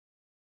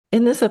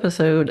In this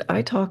episode,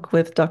 I talk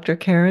with Dr.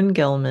 Karen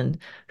Gellman,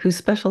 who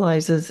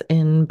specializes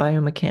in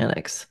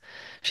biomechanics.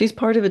 She's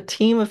part of a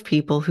team of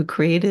people who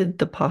created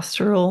the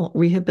Postural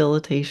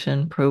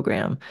Rehabilitation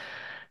program,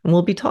 and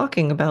we'll be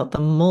talking about the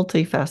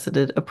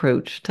multifaceted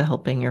approach to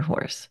helping your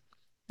horse.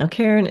 Now,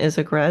 Karen is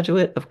a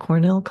graduate of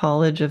Cornell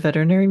College of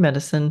Veterinary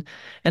Medicine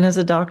and has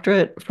a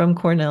doctorate from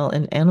Cornell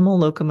in animal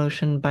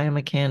locomotion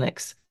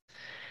biomechanics.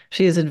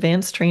 She has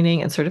advanced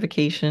training and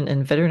certification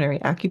in veterinary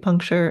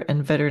acupuncture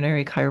and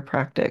veterinary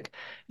chiropractic,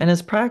 and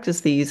has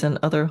practiced these and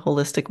other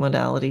holistic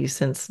modalities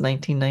since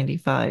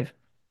 1995.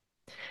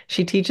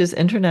 She teaches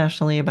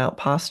internationally about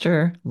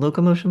posture,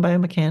 locomotion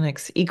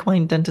biomechanics,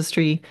 equine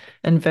dentistry,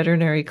 and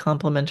veterinary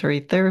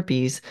complementary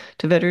therapies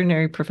to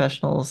veterinary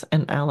professionals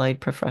and allied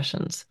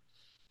professions.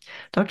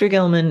 Dr.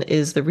 Gellman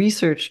is the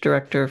research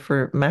director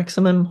for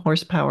Maximum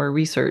Horsepower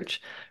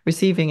Research,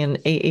 receiving an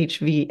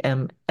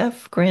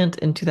AHVMF grant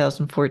in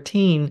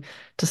 2014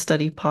 to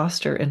study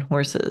posture in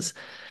horses.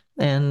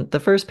 And the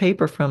first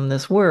paper from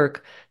this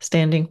work,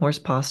 Standing Horse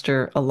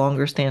Posture, A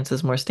Longer Stance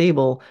is More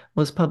Stable,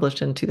 was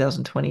published in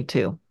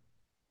 2022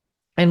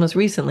 and was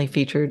recently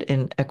featured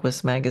in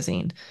Equus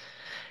magazine.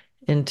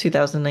 In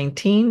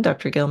 2019,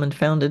 Dr. Gellman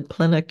founded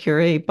Plena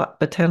Cure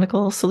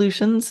Botanical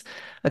Solutions,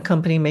 a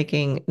company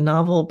making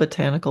novel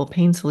botanical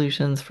pain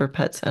solutions for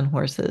pets and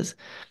horses.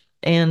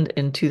 And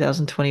in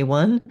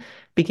 2021,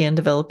 began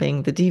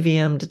developing the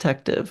DVM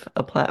Detective,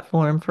 a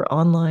platform for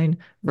online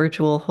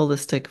virtual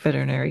holistic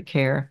veterinary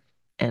care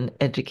and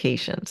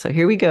education. So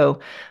here we go,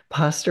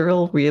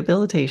 postural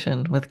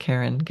rehabilitation with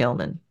Karen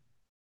Gellman.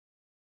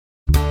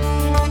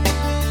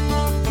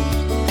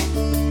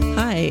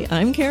 Hi,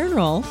 I'm Karen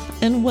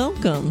Rolfe, and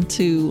welcome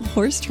to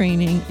Horse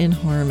Training in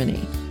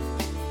Harmony.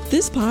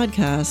 This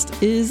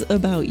podcast is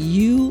about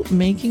you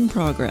making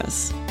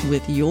progress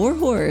with your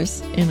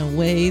horse in a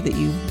way that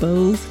you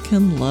both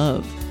can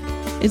love.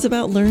 It's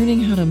about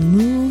learning how to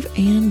move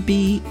and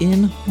be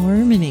in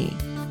harmony.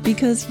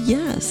 Because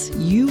yes,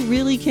 you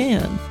really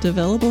can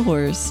develop a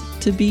horse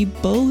to be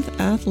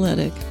both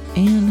athletic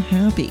and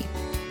happy.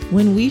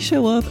 When we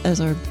show up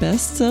as our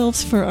best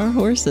selves for our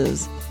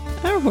horses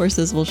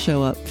will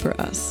show up for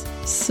us.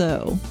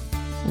 So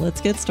let's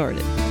get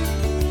started.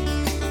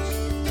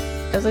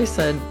 As I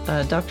said,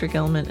 Dr.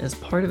 Gellman is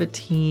part of a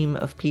team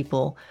of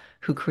people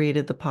who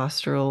created the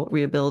Postural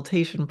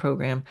Rehabilitation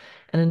Program.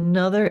 And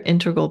another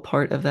integral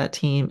part of that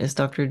team is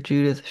Dr.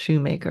 Judith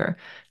Shoemaker,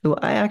 who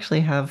I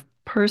actually have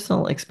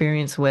personal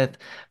experience with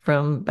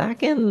from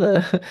back in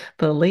the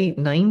late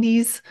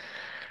 90s.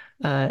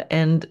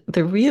 And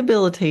the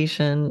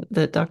rehabilitation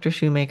that Dr.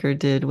 Shoemaker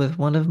did with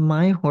one of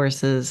my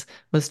horses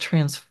was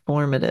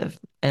transformative.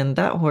 And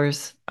that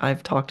horse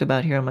I've talked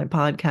about here on my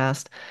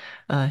podcast,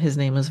 his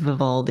name is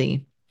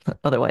Vivaldi,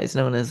 otherwise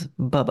known as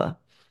Bubba.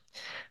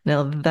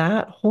 Now,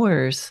 that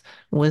horse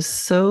was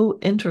so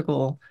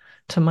integral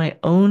to my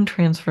own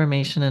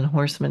transformation in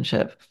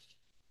horsemanship.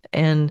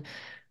 And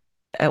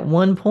at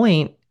one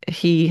point,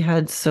 he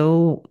had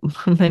so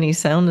many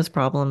soundness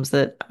problems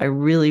that I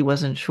really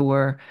wasn't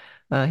sure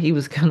he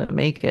was going to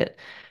make it.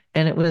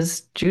 And it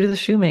was Judith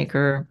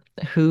Shoemaker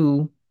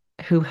who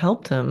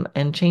helped him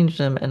and changed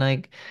him. And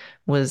I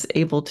was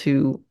able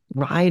to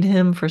ride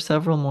him for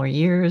several more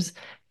years.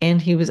 And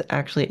he was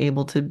actually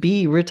able to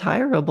be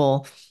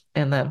retirable.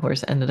 And that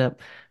horse ended up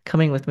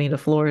coming with me to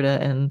Florida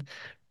and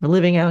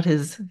living out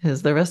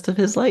the rest of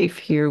his life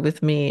here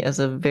with me as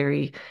a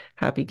very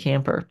happy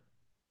camper.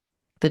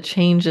 The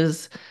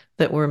changes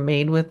that were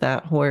made with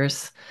that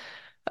horse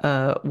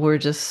were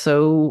just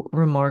so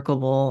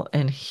remarkable,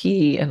 and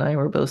he and I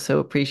were both so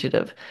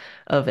appreciative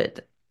of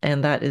it.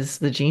 And that is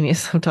the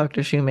genius of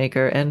Dr.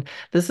 Shoemaker. And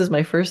this is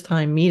my first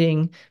time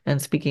meeting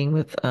and speaking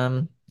with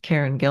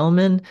Karen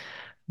Gellman.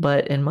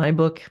 But in my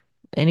book,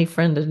 any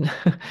friend and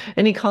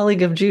any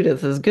colleague of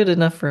Judith is good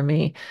enough for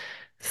me.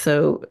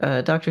 So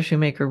Dr.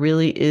 Shoemaker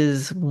really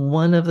is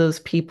one of those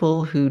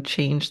people who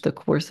changed the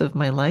course of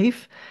my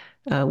life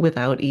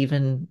without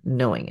even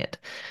knowing it.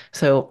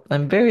 So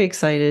I'm very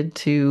excited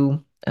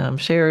to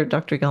share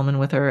Dr. Gellman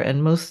with her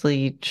and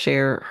mostly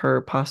share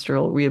her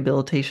postural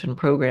rehabilitation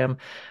program,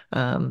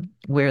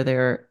 where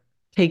they're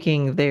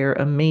taking their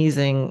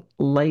amazing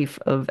life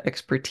of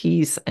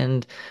expertise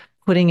and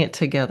putting it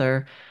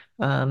together,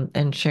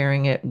 and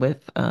sharing it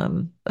with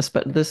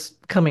this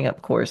coming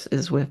up course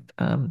is with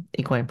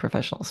equine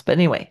professionals. But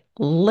anyway,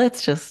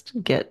 let's just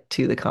get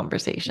to the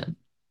conversation.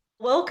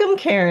 Welcome,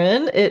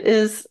 Karen. It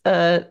is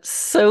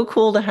so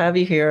cool to have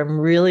you here. I'm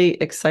really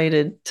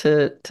excited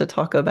to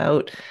talk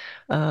about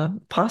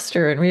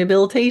posture and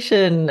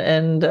rehabilitation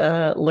and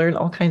learn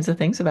all kinds of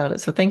things about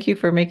it. So thank you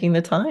for making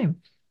the time.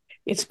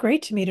 It's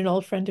great to meet an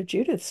old friend of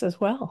Judith's as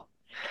well.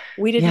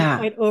 We didn't Yeah.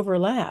 quite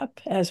overlap,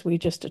 as we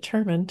just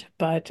determined,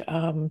 but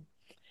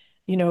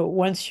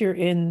once you're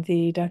in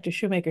the Dr.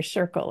 Shoemaker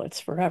circle, it's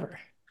forever.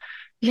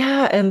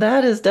 Yeah, and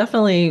that is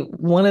definitely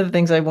one of the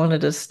things I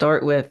wanted to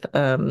start with.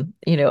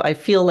 I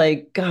feel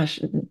like, gosh,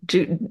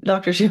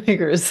 Dr.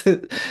 Shoemaker is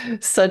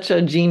such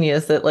a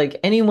genius that like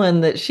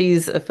anyone that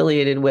she's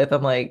affiliated with,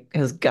 I'm like,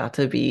 has got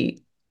to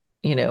be,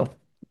 you know,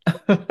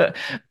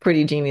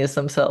 pretty genius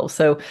themselves.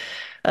 So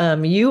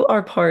you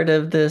are part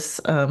of this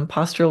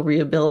postural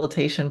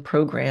rehabilitation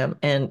program,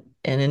 and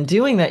in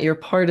doing that, you're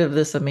part of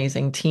this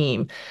amazing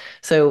team.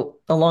 So,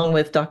 along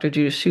with Dr.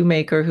 Judith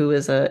Shoemaker, who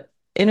is a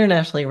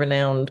internationally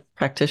renowned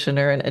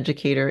practitioner and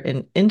educator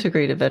in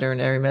integrative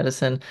veterinary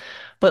medicine,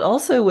 but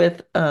also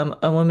with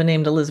a woman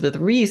named Elizabeth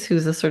Reese,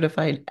 who's a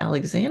certified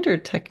Alexander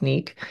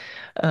Technique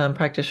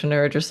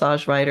practitioner, a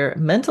dressage rider,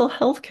 mental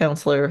health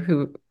counselor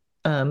who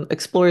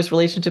explores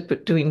relationship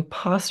between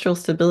postural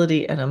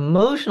stability and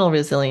emotional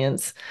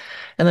resilience.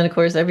 And then, of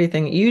course,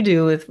 everything you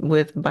do with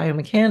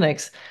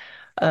biomechanics.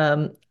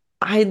 Um,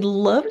 I'd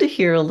love to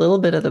hear a little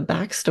bit of the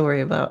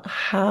backstory about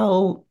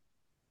how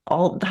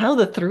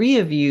the three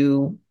of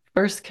you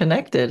first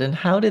connected and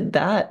how did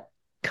that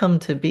come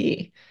to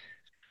be?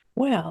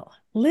 Well,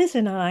 Liz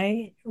and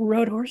I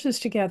rode horses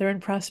together in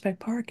Prospect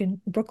Park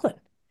in Brooklyn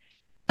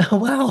Oh,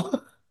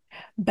 wow.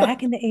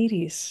 back in the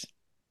 80s.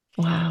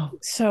 Wow.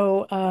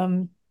 So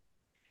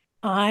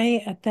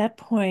I, at that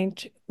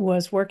point,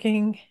 was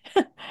working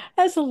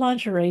as a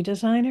lingerie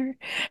designer.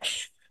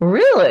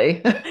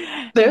 Really?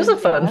 There's a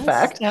fun Yes,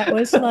 fact. that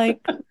was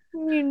like,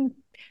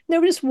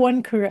 there was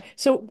one career.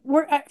 So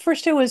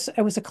first I was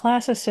a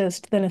class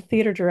assist, then a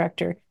theater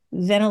director,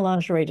 then a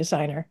lingerie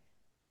designer,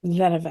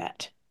 then a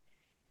vet,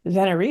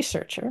 then a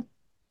researcher.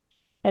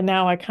 And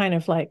now I kind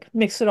of like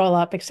mix it all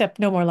up, except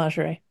no more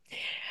lingerie.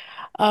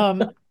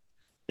 Um,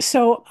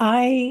 so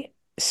I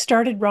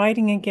started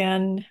riding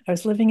again. I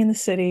was living in the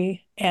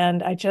city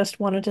and I just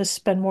wanted to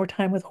spend more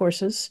time with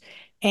horses.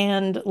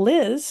 And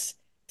Liz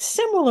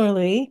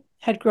similarly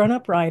had grown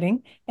up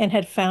riding and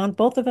had found,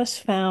 both of us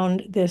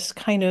found this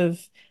kind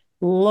of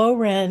low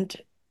rent,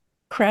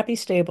 crappy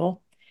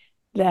stable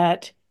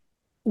that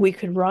we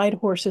could ride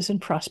horses in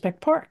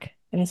Prospect Park.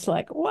 And it's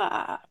like,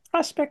 wow,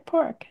 Prospect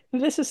Park.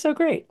 This is so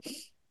great.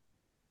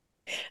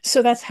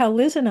 So that's how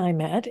Liz and I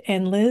met.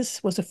 And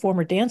Liz was a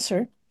former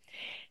dancer.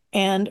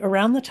 And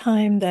around the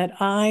time that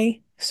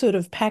I sort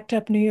of packed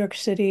up New York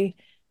City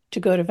to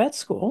go to vet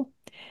school,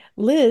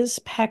 Liz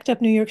packed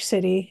up New York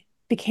City,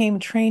 became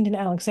trained in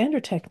Alexander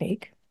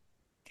Technique,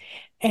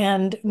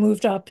 and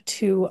moved up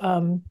to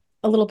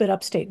a little bit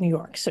upstate New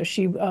York. So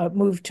she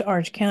moved to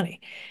Orange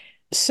County.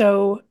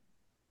 So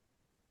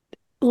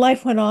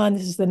life went on.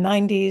 This is the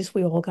 90s.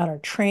 We all got our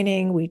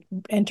training. We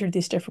entered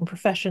these different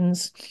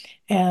professions.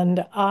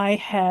 And I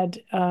had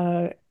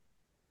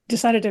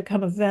decided to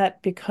become a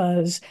vet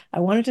because I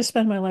wanted to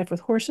spend my life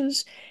with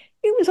horses.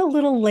 It was a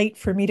little late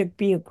for me to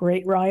be a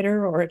great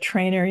rider or a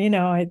trainer.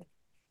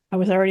 I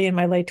was already in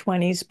my late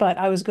 20s, but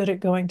I was good at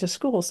going to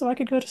school, so I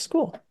could go to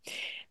school.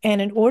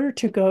 And in order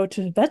to go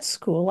to vet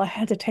school, I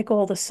had to take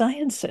all the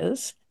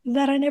sciences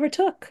that I never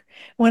took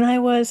when I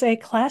was a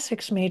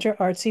classics major,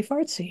 artsy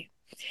fartsy.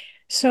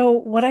 So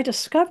what I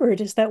discovered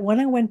is that when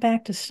I went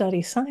back to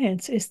study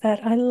science is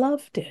that I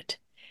loved it.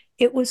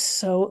 It was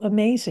so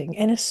amazing,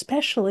 and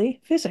especially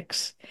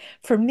physics.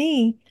 For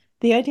me,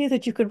 the idea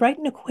that you could write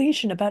an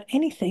equation about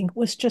anything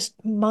was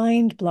just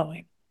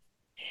mind-blowing.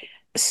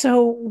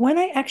 So when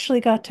I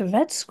actually got to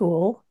vet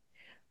school,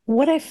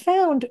 what I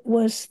found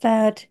was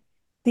that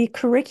the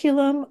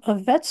curriculum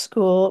of vet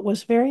school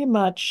was very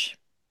much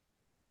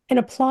an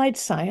applied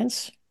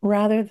science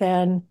rather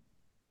than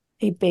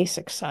a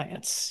basic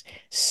science.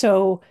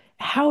 So,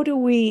 how do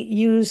we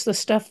use the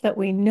stuff that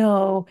we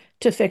know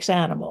to fix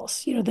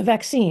animals? The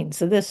vaccines,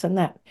 the this and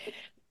that.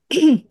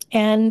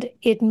 And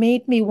it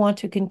made me want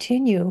to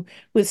continue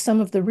with some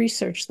of the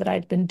research that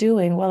I'd been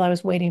doing while I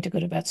was waiting to go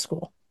to vet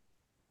school.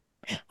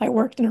 I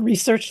worked in a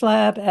research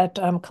lab at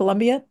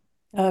Columbia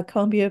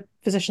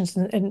Physicians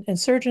and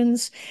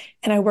Surgeons,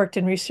 and I worked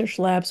in research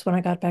labs when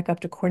I got back up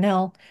to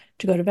Cornell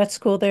to go to vet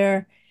school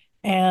there.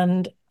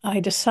 And I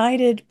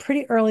decided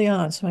pretty early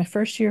on, so my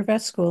first year of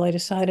vet school, I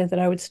decided that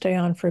I would stay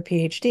on for a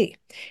PhD.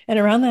 And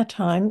around that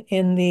time,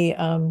 in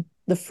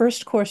the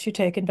first course you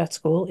take in vet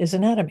school is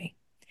anatomy.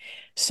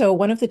 So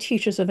one of the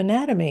teachers of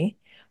anatomy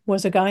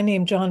was a guy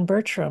named John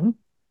Bertram,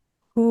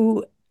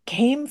 who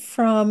came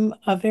from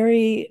a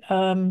very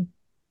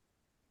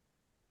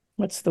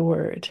what's the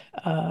word?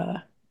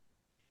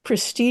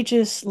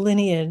 Prestigious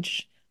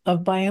lineage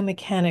of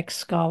biomechanics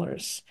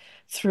scholars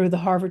through the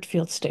Harvard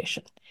Field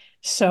Station.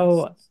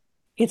 So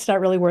it's not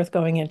really worth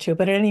going into.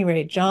 But at any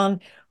rate,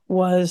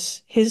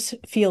 his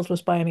field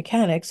was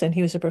biomechanics and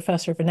he was a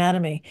professor of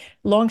anatomy.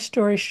 Long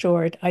story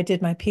short, I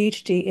did my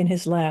PhD in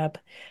his lab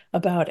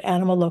about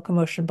animal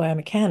locomotion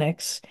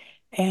biomechanics.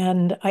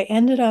 And I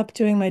ended up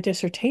doing my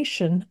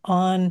dissertation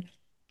on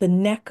the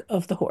neck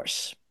of the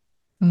horse,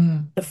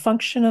 Mm. the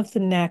function of the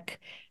neck,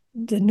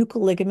 the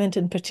nuchal ligament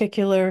in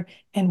particular,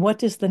 and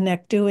what is the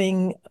neck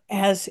doing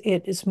as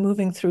it is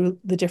moving through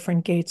the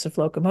different gates of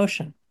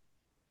locomotion.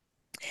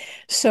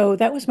 So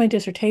that was my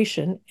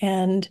dissertation.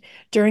 And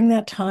during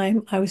that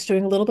time, I was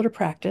doing a little bit of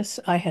practice.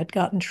 I had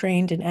gotten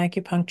trained in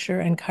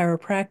acupuncture and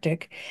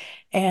chiropractic,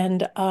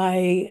 and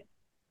I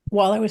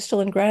while I was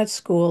still in grad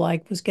school,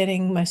 I was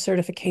getting my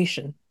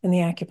certification in the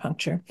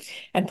acupuncture.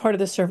 And part of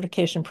the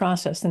certification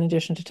process, in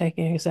addition to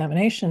taking an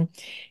examination,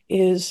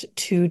 is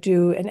to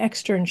do an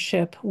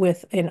externship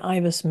with an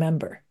IVAS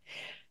member.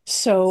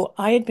 So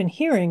I had been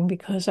hearing,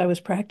 because I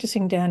was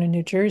practicing down in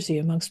New Jersey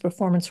amongst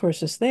performance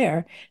horses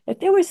there, that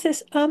there was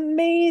this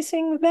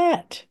amazing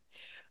vet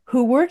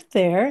who worked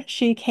there.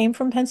 She came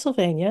from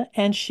Pennsylvania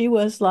and she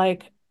was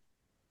like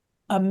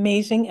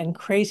amazing and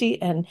crazy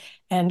and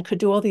could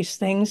do all these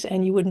things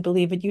and you wouldn't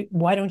believe it.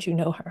 Why don't you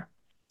know her?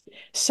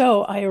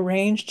 So I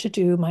arranged to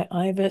do my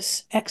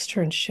IVAS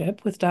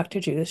externship with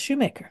Dr. Judith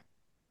Shoemaker.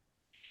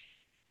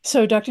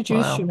 So Dr.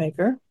 Judith Wow.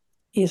 Shoemaker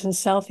is in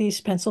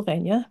Southeast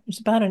Pennsylvania.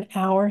 It's about an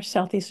hour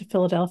southeast of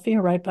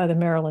Philadelphia, right by the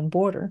Maryland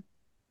border.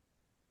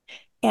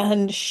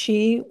 And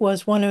she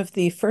was one of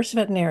the first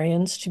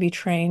veterinarians to be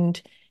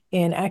trained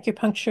in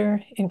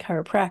acupuncture, in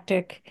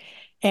chiropractic.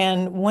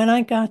 And when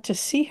I got to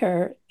see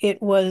her,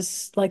 it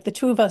was like the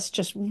two of us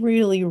just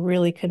really,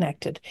 really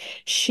connected.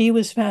 She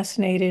was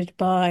fascinated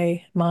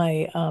by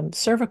my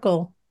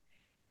cervical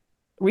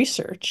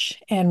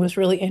research and was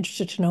really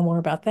interested to know more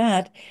about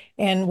that.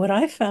 And what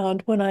I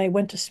found when I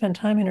went to spend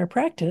time in her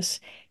practice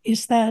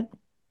is that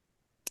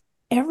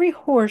every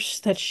horse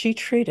that she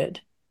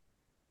treated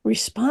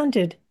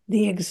responded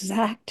the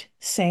exact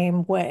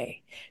same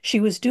way. She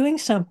was doing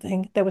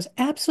something that was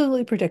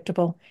absolutely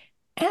predictable.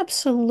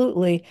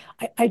 Absolutely.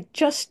 I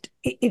just,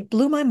 it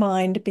blew my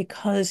mind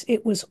because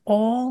it was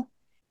all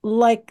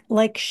like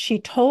she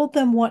told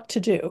them what to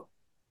do.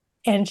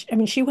 And I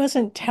mean, she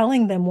wasn't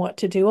telling them what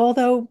to do,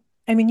 although,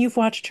 I mean, you've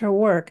watched her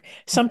work.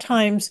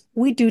 Sometimes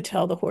we do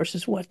tell the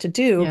horses what to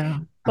do, Yeah.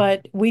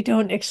 but we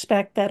don't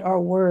expect that our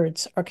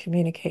words are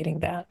communicating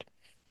that.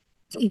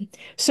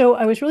 So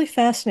I was really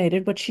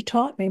fascinated. What she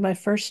taught me my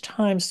first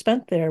time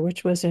spent there,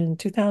 which was in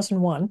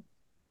 2001.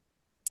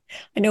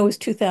 I know it was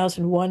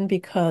 2001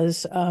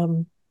 because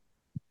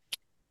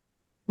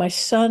my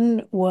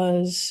son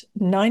was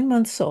 9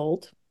 months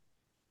old,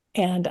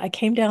 and I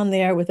came down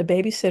there with a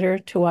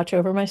babysitter to watch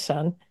over my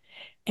son.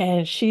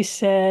 And she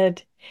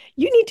said,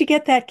 "You need to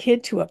get that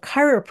kid to a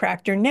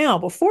chiropractor now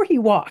before he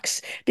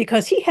walks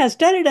because he has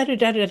da da da da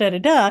da da da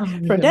da Oh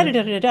my from da da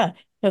goodness. da da da."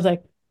 I was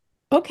like,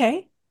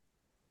 "Okay,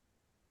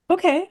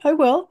 okay, I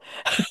will."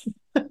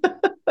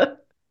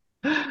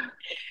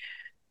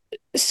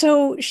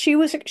 So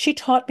she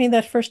taught me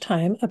that first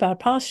time about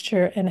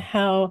posture and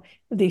how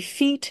the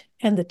feet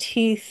and the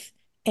teeth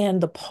and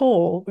the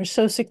pole were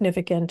so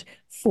significant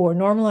for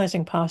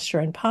normalizing posture.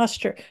 And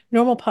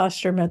normal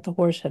posture meant the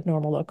horse had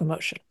normal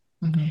locomotion.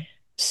 Mhm.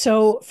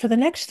 So for the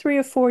next 3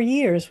 or 4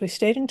 years, we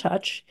stayed in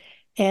touch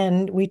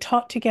and we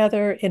taught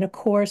together in a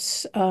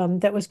course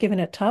that was given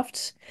at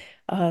Tufts.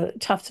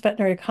 Tufts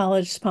Veterinary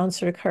College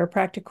sponsored a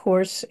chiropractic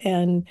course,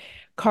 and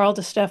Carl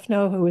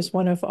DeStefano, who is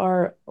one of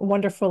our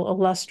wonderful,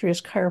 illustrious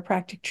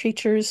chiropractic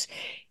teachers,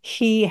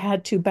 he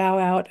had to bow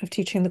out of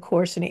teaching the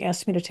course and he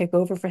asked me to take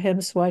over for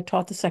him. So I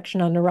taught the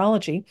section on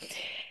neurology.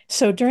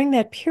 So during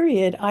that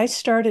period, I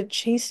started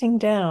chasing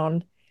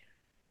down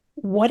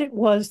what it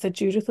was that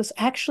Judith was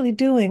actually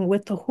doing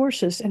with the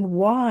horses and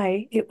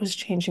why it was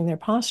changing their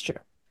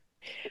posture.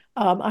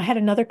 I had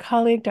another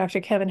colleague, Dr.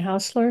 Kevin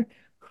Hausler,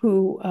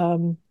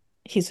 who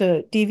he's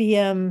a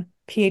DVM,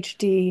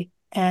 PhD,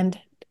 and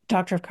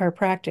Doctor of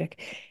Chiropractic.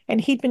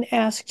 And he'd been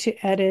asked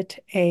to edit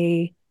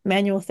a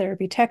manual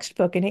therapy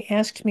textbook, and he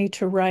asked me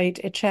to write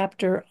a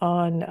chapter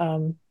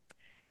on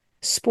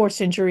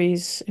sports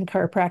injuries and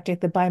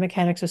chiropractic, the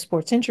biomechanics of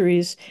sports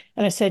injuries.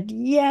 And I said,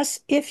 yes,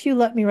 if you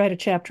let me write a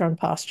chapter on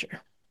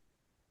posture.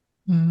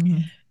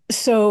 Mhm.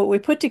 So we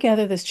put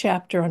together this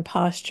chapter on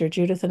posture,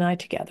 Judith and I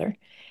together,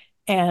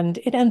 and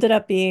it ended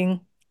up being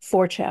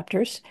 4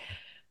 chapters.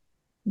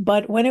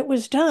 But when it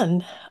was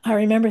done, I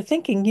remember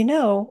thinking,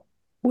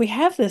 we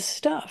have this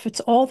stuff. It's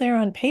all there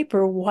on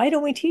paper. Why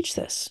don't we teach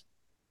this?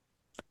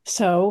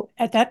 So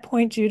at that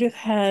point, Judith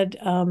had,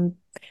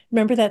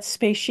 remember that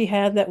space she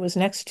had that was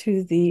next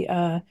to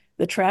the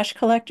trash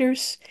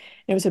collectors?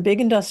 It was a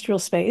big industrial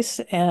space,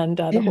 and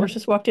the Yeah.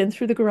 horses walked in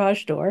through the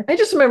garage door. I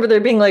just remember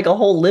there being like a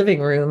whole living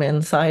room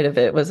inside of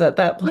it. Was at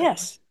that place.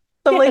 Yes,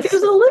 I'm like, yes.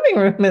 there's a living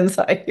room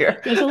inside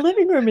here. There's a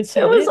living room It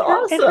inside it, was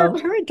and her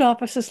awesome. current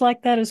office is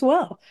like that as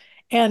well.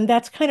 And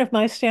that's kind of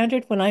my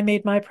standard when I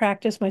made my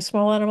practice, my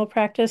small animal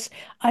practice.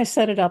 I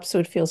set it up so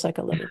it feels like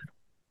a living room.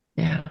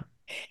 Yeah.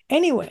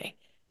 Anyway,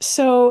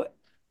 so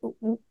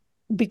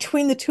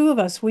between the two of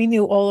us, we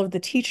knew all of the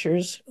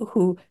teachers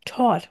who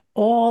taught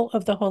all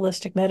of the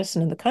holistic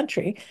medicine in the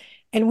country,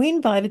 and we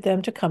invited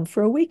them to come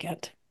for a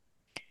weekend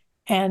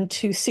and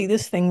to see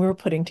this thing we were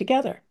putting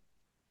together.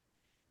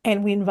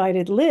 And we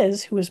invited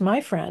Liz, who was my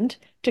friend,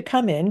 to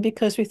come in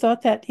because we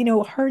thought that,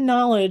 her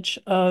knowledge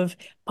of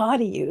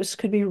body use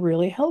could be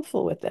really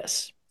helpful with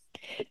this.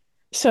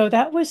 So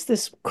that was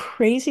this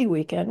crazy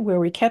weekend where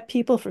we kept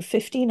people for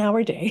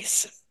 15-hour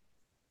days.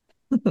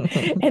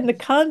 And the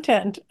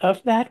content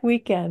of that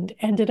weekend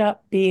ended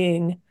up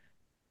being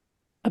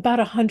about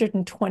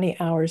 120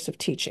 hours of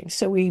teaching.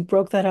 So we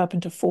broke that up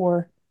into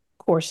 4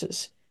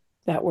 courses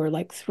that were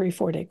like 3,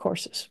 4 day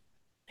courses.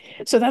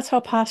 So that's how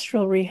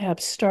postural rehab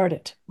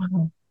started.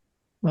 Wow.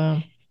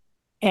 Wow.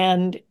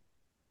 And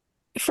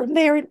from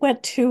there it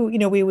went to,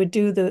 we would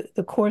do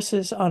the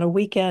courses on a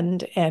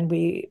weekend and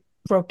we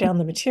broke down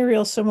the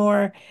material some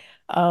more.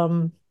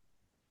 Um,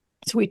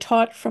 so we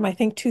taught from I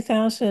think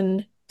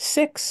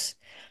 2006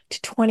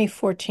 to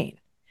 2014.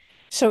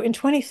 So in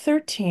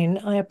 2013,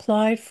 I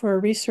applied for a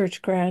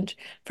research grant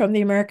from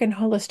the American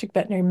Holistic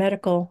Veterinary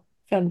Medical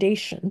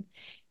Foundation,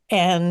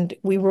 and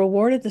we were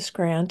awarded this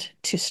grant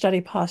to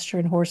study posture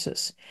in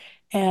horses.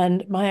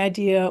 And my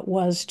idea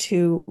was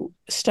to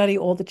study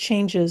all the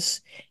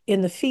changes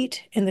in the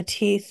feet, in the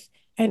teeth,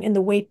 and in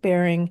the weight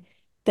bearing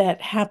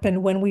that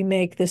happen when we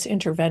make this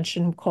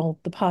intervention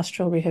called the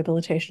postural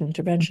rehabilitation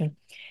intervention.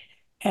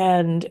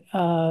 And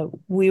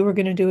we were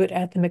going to do it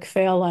at the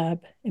McPhail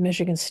lab in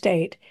Michigan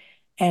State.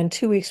 And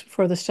 2 weeks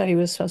before the study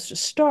was supposed to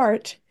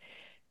start,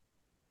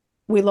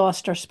 we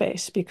lost our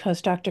space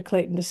because Dr.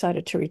 Clayton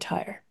decided to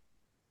retire.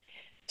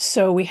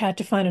 So we had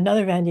to find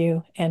another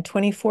venue. And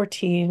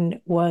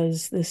 2014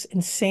 was this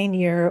insane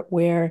year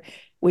where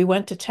we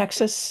went to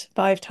Texas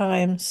 5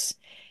 times.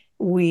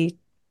 We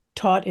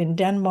taught in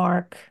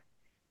Denmark.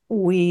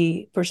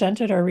 We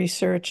presented our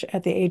research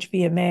at the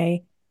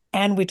HVMA,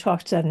 and we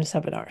taught 7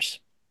 seminars.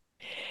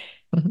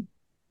 Mhm.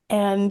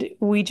 And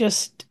we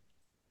just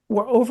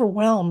were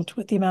overwhelmed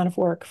with the amount of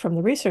work from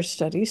the research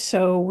studies.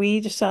 So we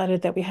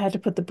decided that we had to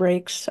put the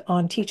brakes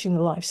on teaching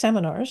the live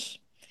seminars.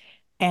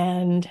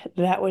 And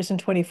that was in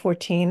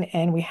 2014.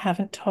 And we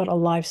haven't taught a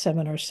live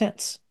seminar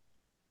since.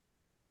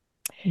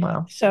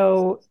 Wow.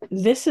 So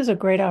this is a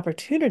great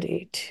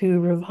opportunity to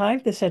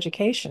revive this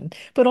education,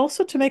 but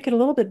also to make it a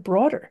little bit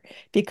broader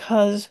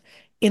because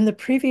in the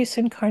previous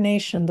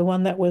incarnation, the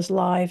one that was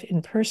live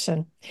in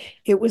person,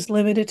 it was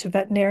limited to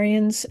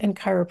veterinarians and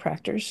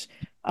chiropractors.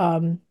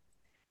 Um,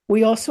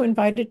 we also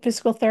invited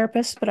physical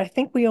therapists, but I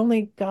think we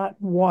only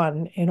got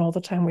one in all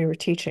the time we were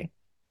teaching.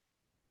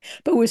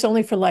 But it was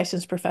only for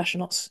licensed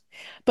professionals.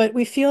 But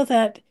we feel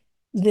that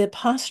the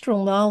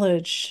postural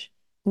knowledge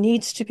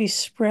needs to be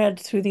spread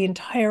through the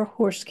entire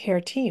horse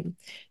care team.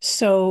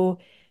 So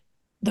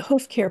the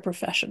hoof care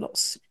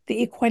professionals,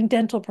 the equine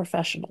dental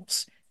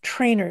professionals,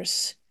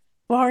 trainers,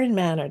 barn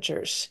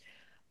managers,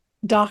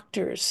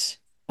 doctors,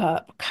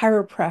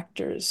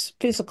 chiropractors,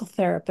 physical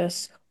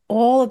therapists,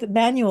 all of the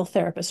manual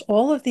therapists,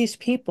 all of these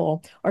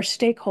people are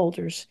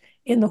stakeholders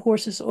in the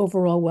horse's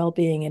overall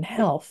well-being and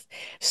health.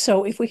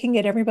 So if we can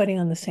get everybody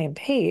on the same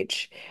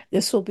page,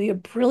 this will be a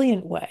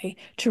brilliant way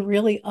to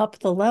really up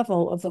the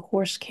level of the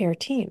horse care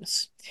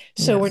teams.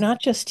 So we're Yes.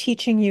 not just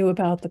teaching you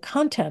about the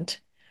content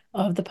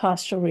of the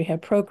postural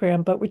rehab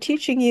program, but we're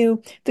teaching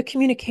you the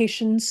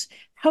communications,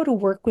 how to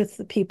work with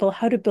the people,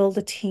 how to build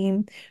a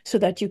team, so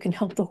that you can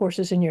help the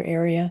horses in your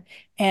area.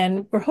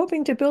 And we're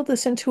hoping to build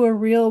this into a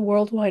real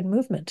worldwide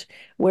movement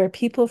where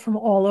people from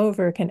all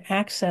over can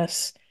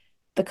access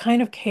the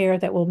kind of care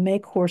that will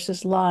make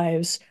horses'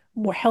 lives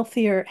more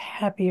healthier,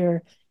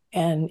 happier,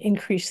 and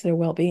increase their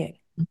well-being.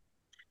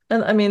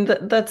 And I mean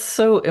that's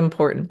so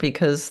important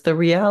because the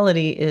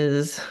reality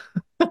is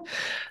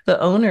the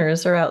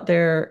owners are out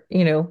there,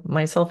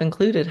 myself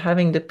included,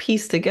 having to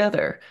piece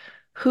together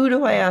who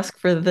do I ask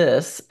for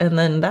this? And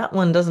then that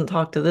one doesn't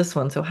talk to this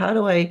one. So how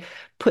do I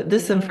put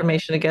this Yeah,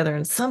 information together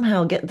and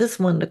somehow get this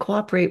one to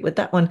cooperate with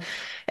that one?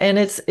 And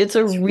it's a it's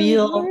really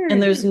real,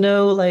 and hard. there's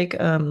no like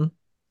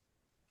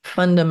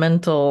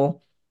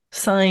fundamental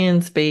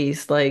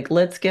science-based, like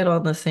let's get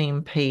on the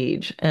same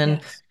page.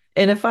 Yes.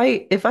 And if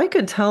I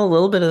could tell a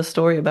little bit of the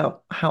story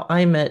about how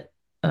I met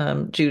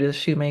Judith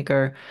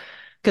Shoemaker,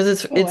 because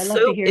it's Oh, I it's love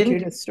to so hear in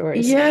Judith's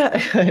stories.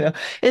 yeah, I know.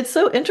 It's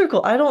so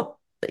integral.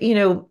 You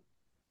know,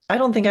 I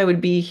don't think I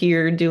would be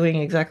here doing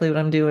exactly what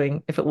I'm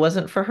doing if it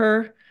wasn't for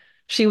her.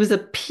 She was a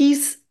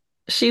piece,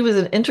 she was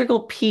an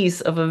integral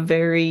piece of a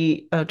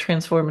very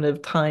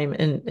transformative time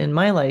in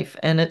my life.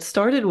 And it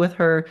started with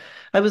her.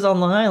 I was on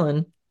Long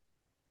Island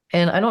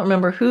and I don't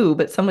remember who,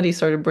 but somebody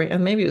started bringing,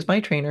 and maybe it was my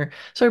trainer,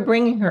 started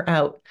bringing her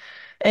out.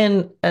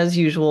 And as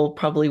usual,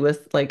 probably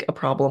with like a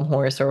problem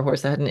horse or a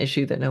horse that had an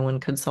issue that no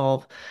one could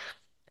solve.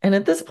 And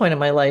at this point in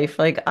my life,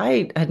 like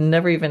I had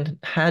never even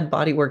had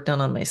body work done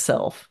on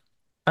myself.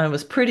 I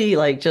was pretty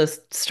like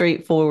just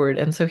straightforward.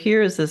 And so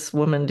here is this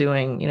woman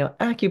doing,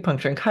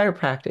 acupuncture and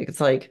chiropractic.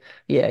 It's like,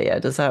 yeah, yeah,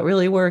 does that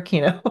really work?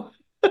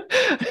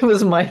 It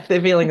was my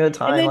feeling at the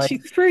And time, then like, she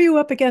threw you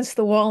up against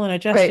the wall and right,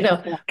 adjusted your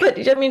no. back.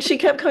 But I mean, she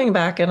kept coming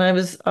back, and I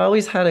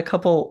always had a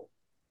couple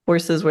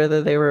horses,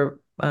 whether they were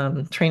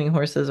training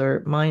horses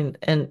or mine.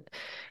 And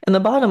the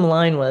bottom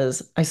line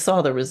was I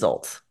saw the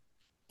results.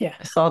 Yeah.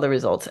 I saw the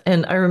results.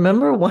 And I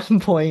remember one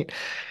point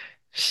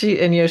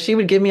she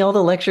would give me all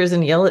the lectures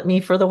and yell at me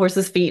for the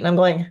horse's feet. And I'm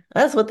going,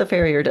 that's what the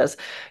farrier does,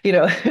 you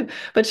know.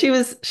 But she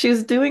was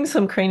doing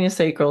some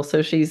craniosacral.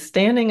 So she's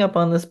standing up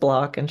on this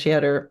block and she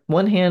had her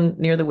one hand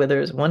near the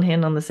withers, one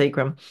hand on the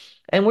sacrum.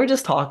 And we're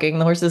just talking.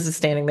 The horse is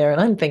standing there,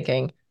 and I'm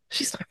thinking,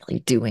 she's not really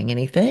doing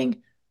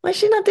anything. Why is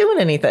she not doing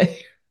anything?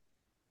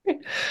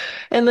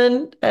 And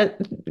then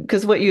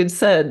because what you had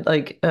said,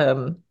 like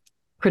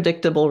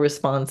predictable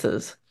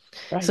responses.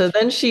 So Right.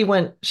 then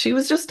she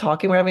was just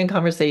talking, we're having a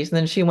conversation.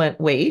 Then she went,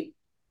 wait,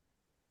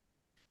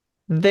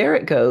 there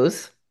it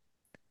goes.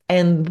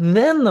 And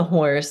then the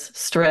horse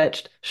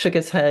stretched, shook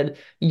its head,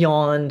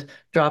 yawned,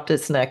 dropped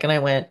its neck. And I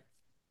went,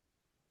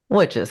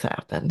 what just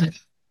happened?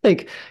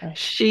 Like Right.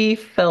 she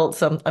felt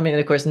some, I mean,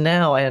 of course,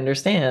 now I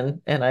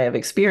understand and I have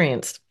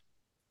experienced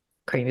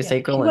Yeah. She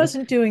craniosacral and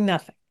wasn't doing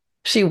nothing.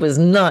 she was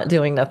not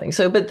doing nothing.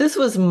 So, but this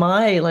was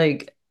my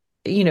like,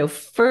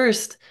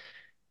 first,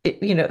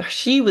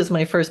 she was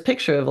my first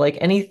picture of like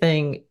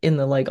anything in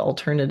the like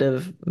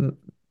alternative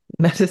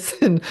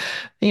medicine,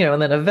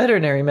 and then a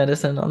veterinary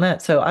medicine on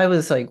that. So I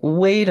was like,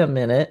 wait a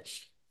minute.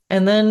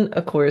 And then,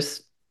 of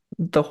course,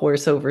 the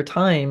horse over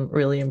time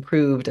really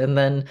improved. And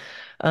then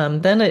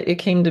it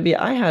came to be,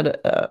 I had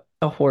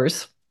a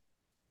horse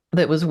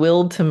that was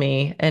willed to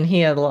me, and he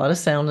had a lot of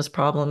soundness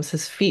problems.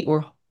 His feet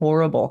were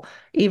horrible.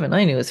 Even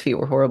I knew his feet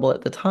were horrible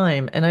at the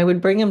time. And I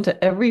would bring him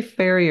to every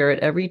farrier at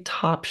every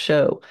top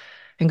show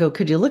and go,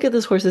 could you look at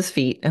this horse's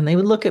feet? And they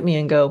would look at me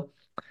and go,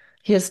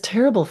 he has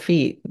terrible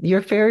feet.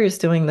 Your farrier is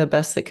doing the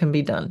best that can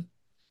be done.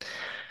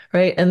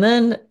 Right. And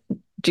then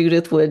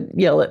Judith would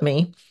yell at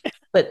me.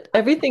 But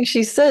everything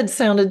she said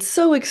sounded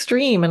so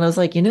extreme. And I was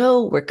like,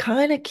 we're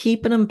kind of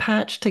keeping them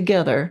patched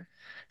together.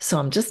 So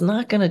I'm just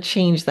not going to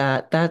change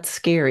that. That's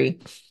scary.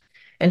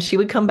 And she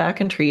would come back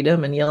and treat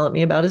him and yell at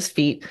me about his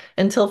feet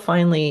until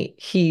finally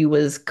he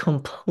was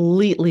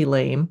completely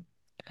lame,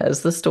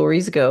 as the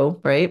stories go,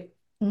 right?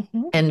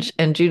 Hmm.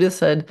 And Judith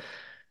said,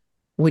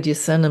 would you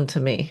send him to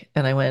me?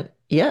 And I went,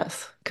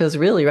 yes, because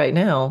really right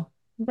now,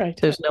 Right.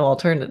 there's no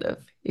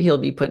alternative. He'll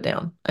be put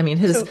down. I mean,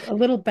 his, So a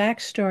little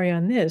backstory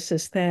on this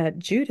is that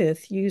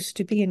Judith used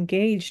to be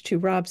engaged to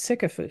Rob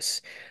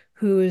Sycophus,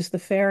 who is the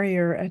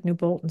farrier at New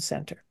Bolton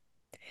Center.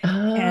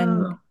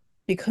 And oh,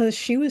 because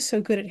she was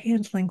so good at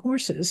handling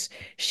horses,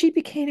 she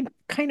became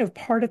kind of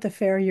part of the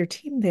farrier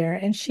team there.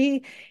 And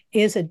she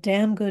is a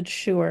damn good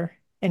shoer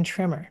and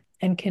trimmer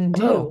and can oh,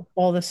 do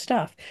all the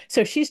stuff.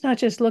 So she's not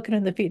just looking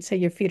at the feet, say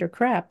your feet are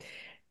crap.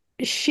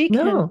 She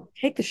can no.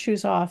 take the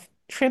shoes off,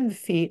 trim the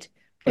feet,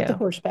 put the Yeah.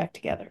 horse back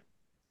together.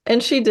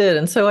 And she did.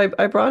 And so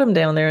I brought him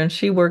down there and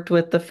she worked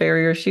with the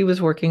farrier she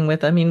was working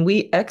with. I mean,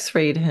 we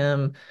x-rayed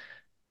him,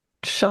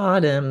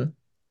 shot him,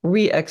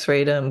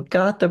 re-x-rayed him,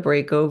 got the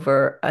break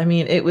over. I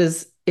mean, it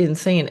was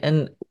insane.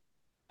 And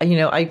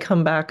I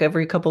come back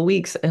every couple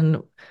weeks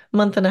and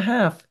month and a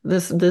half,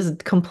 this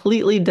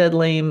completely dead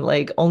lame,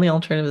 like only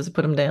alternative is to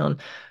put him down,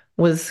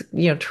 was,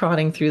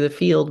 trotting through the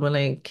field when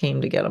I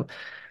came to get him.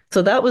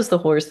 So that was the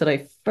horse that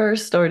I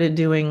first started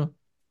doing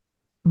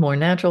more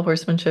natural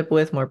horsemanship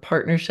with, more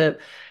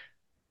partnership.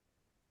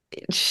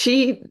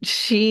 She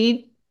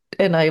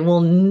and I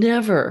will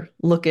never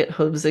look at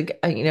hooves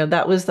again.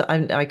 That was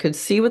I could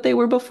see what they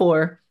were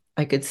before.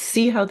 I could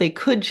see how they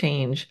could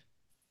change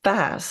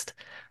fast.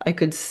 I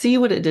could see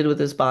what it did with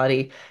his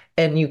body,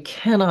 and you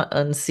cannot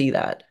unsee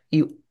that.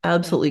 You Right.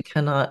 absolutely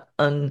cannot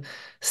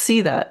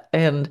unsee that.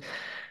 And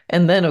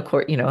then, of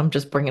course, I'm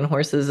just bringing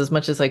horses as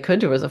much as I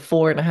could. There was a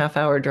 4.5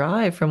 hour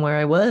drive from where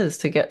I was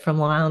to get from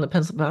Long Island to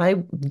Pennsylvania. I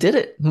did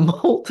it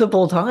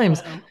multiple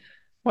times.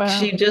 Wow.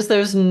 She Wow. just,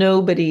 there's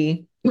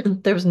nobody,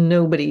 there's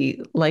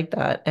nobody like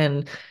that.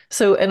 And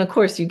so, and of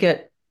course, you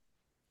get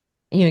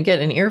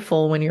an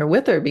earful when you're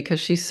with her because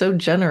she's so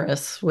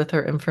generous with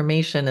her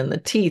information and the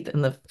teeth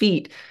and the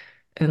feet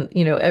and,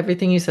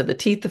 everything you said, the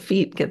teeth, the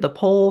feet, get the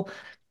pole,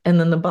 and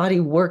then the body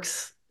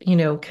works,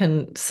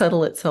 can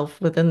settle itself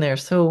within there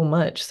so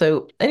much.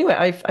 So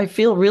anyway, I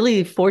feel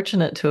really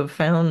fortunate to have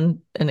found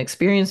and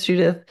experienced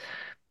Judith.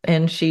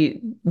 And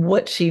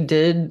what she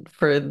did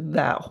for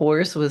that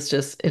horse was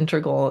just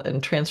integral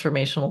and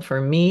transformational for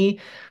me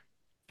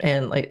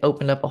and like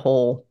opened up a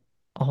whole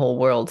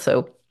world.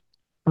 So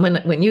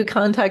when you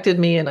contacted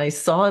me and I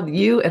saw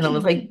you and I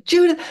was like,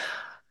 Judith,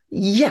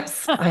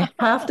 yes, I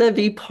have to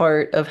be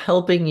part of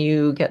helping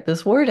you get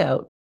this word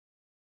out.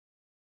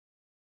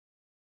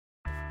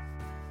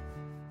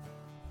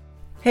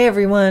 Hey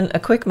everyone, a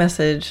quick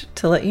message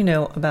to let you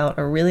know about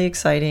a really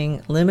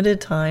exciting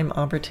limited time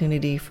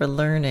opportunity for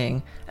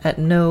learning at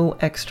no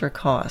extra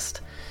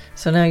cost.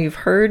 So now you've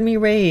heard me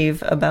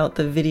rave about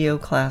the video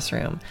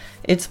classroom.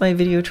 It's my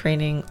video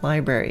training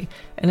library,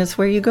 and it's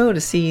where you go to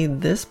see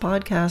this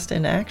podcast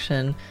in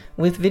action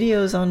with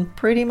videos on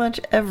pretty much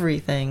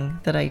everything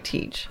that I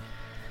teach.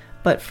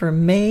 But for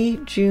May,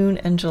 June,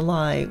 and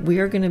July, we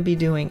are going to be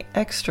doing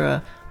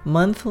extra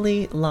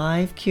monthly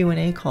live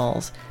Q&A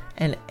calls,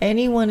 and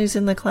anyone who's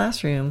in the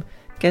classroom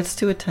gets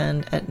to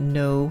attend at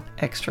no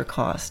extra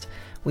cost.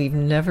 We've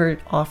never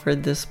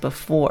offered this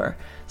before,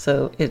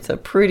 so it's a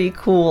pretty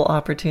cool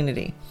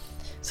opportunity.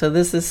 So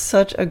this is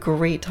such a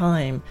great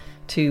time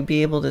to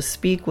be able to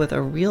speak with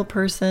a real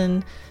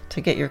person,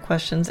 to get your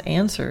questions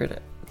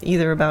answered,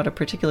 either about a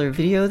particular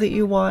video that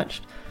you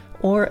watched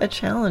or a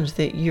challenge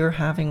that you're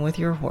having with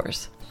your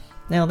horse.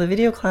 Now, the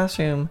video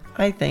classroom,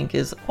 I think,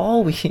 is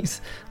always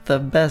the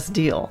best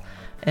deal.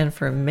 And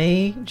for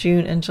May,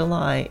 June, and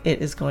July,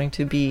 it is going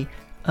to be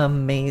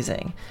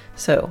amazing.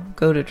 So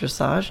go to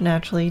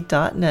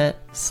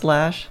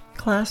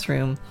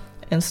dressagenaturally.net/classroom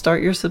and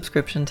start your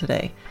subscription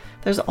today.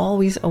 There's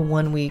always a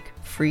 1 week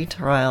free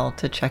trial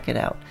to check it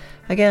out.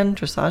 Again,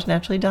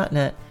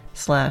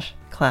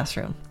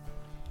 dressagenaturally.net/classroom.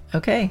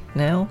 Okay,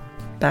 now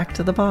back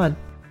to the pod.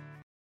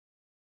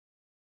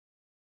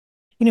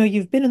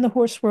 You've been in the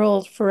horse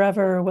world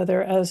forever,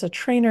 whether as a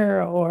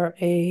trainer or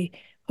a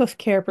hoof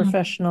care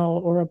professional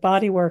or a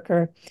body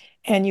worker,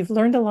 and you've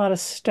learned a lot of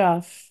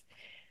stuff,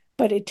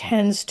 but it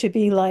tends to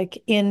be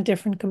like in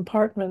different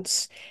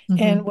compartments.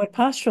 Mm-hmm. And what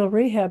postural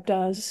rehab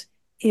does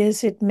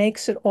is it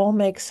makes it all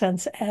make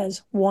sense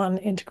as one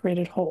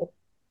integrated whole.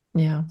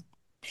 Yeah.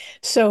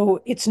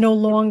 So it's no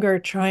longer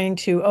trying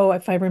to, oh,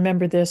 if I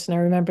remember this and I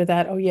remember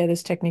that, oh, yeah,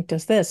 this technique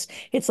does this.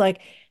 It's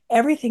like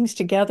everything's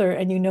together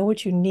and you know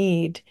what you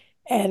need.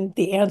 And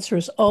the answer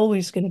is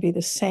always going to be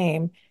the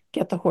same.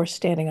 Get the horse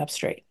standing up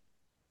straight.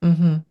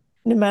 Mm-hmm.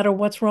 No matter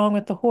what's wrong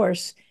with the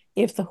horse,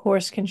 if the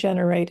horse can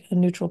generate a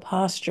neutral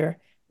posture,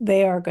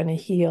 they are going to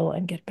heal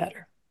and get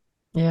better.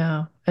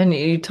 Yeah. And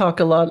you talk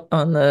a lot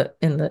on the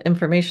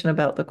information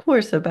about the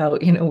course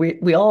about,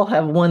 we all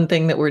have one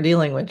thing that we're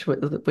dealing with,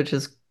 which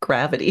is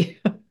gravity.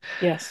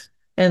 Yes.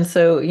 And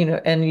so,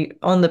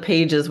 on the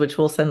pages, which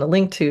we'll send the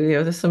link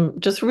to, there's some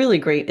just really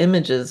great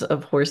images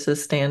of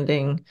horses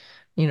standing,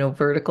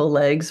 vertical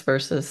legs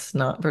versus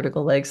not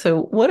vertical legs.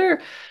 So what are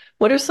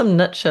some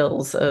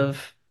nutshells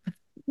of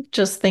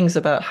just things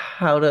about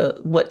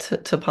what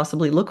to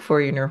possibly look for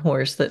in your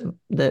horse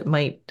that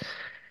might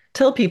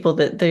tell people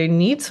that they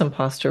need some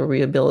postural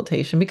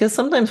rehabilitation? Because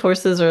sometimes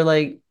horses are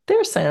like,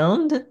 they're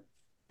sound.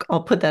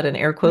 I'll put that in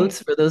air Right.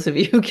 quotes for those of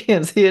you who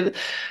can't see it.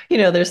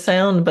 They're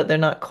sound, but they're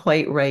not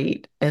quite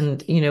right.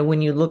 And,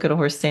 when you look at a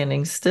horse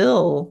standing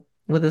still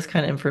with this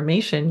kind of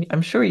information,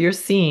 I'm sure you're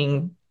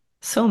seeing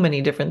so many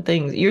different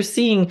things.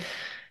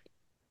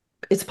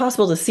 It's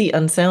possible to see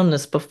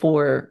unsoundness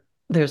before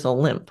there's a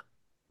limp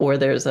or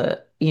there's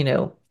the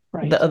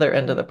Right. other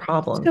end of the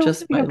problem So,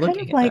 just by kind of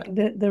looking at like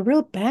that. the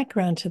real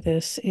background to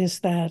this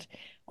is that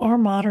our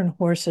modern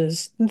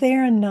horses,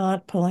 they're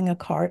not pulling a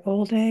cart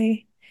all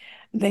day.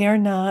 They are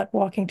not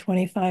walking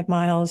 25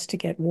 miles to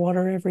get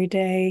water every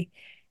day.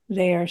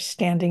 They are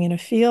standing in a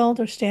field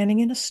or standing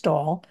in a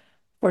stall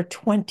for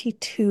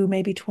 22,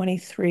 maybe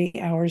 23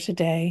 hours a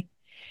day,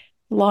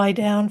 lie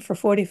down for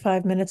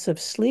 45 minutes of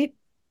sleep,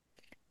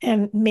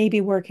 and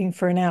maybe working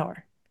for an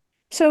hour.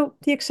 So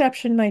the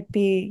exception might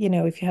be,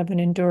 if you have an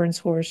endurance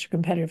horse or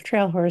competitive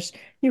trail horse,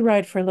 you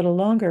ride for a little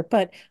longer.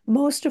 But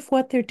most of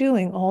what they're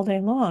doing all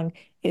day long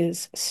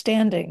is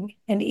standing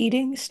and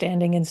eating,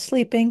 standing and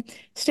sleeping,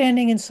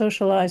 standing and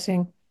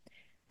socializing.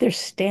 They're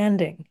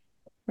standing,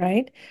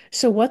 right?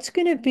 So what's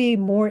going to be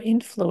more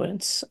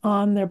influence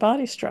on their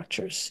body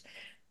structures?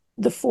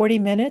 The 40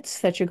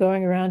 minutes that you're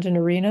going around an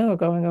arena or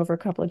going over a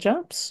couple of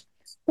jumps,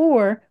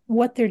 or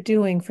what they're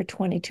doing for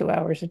 22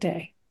 hours a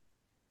day?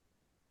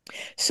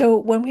 So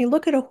when we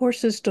look at a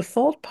horse's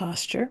default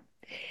posture,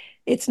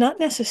 it's not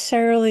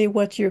necessarily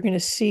what you're going to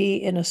see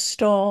in a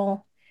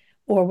stall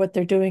or what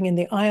they're doing in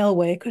the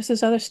aisleway, because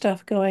there's other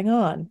stuff going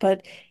on.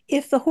 But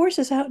if the horse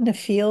is out in a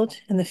field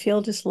and the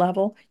field is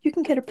level, you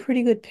can get a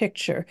pretty good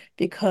picture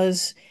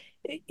because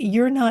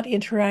you're not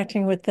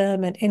interacting with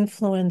them and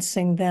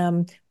influencing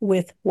them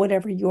with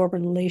whatever your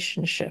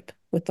relationship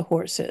with the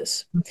horse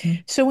is.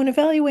 Mhm. So when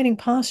evaluating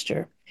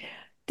posture,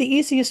 the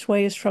easiest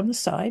way is from the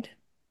side.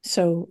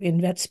 So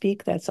in vet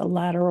speak, that's a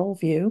lateral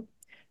view.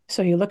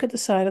 So you look at the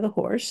side of the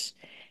horse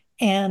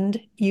and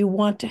you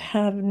want to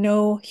have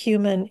no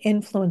human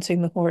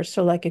influencing the horse.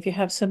 So, like if you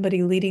have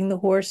somebody leading the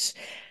horse,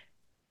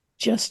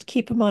 just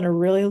keep them on a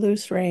really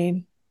loose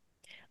rein,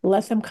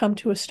 let them come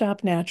to a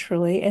stop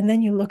naturally, and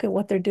then you look at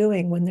what they're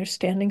doing when they're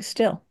standing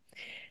still.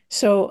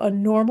 So, a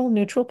normal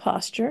neutral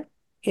posture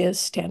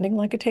is standing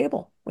like a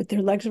table with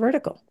their legs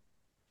vertical.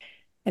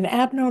 An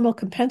abnormal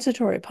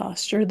compensatory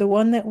posture, the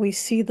one that we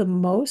see the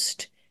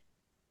most,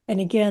 and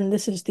again,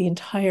 this is the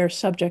entire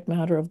subject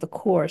matter of the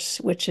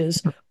course, which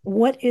is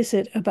what is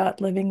it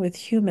about living with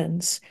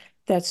humans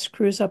that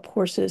screws up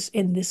horses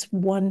in this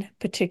one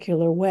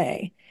particular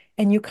way?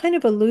 And you kind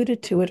of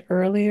alluded to it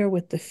earlier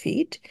with the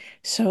feet.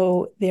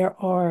 So there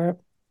are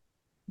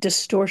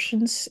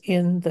distortions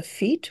in the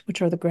feet,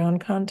 which are the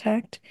ground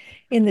contact,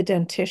 in the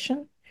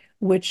dentition,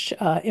 which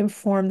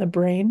inform the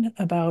brain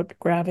about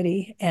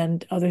gravity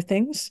and other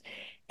things,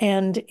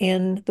 and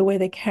in the way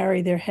they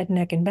carry their head,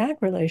 neck, and back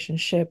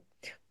relationship.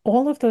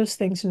 All of those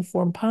things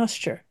inform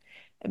posture.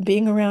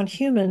 Being around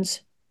humans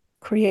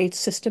creates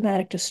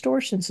systematic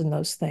distortions in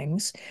those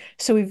things.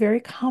 So we very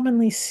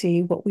commonly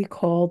see what we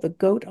call the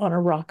goat on a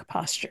rock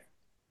posture.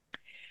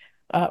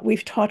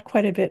 We've taught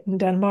quite a bit in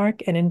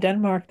Denmark, and in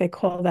Denmark, they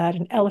call that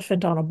an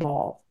elephant on a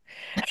ball.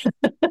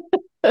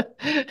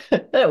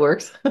 That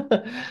works.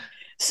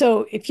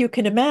 So if you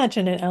can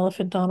imagine an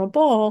elephant on a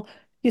ball,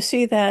 you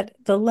see that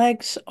the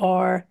legs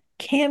are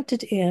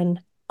canted in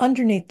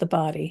underneath the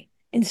body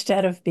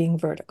instead of being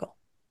vertical.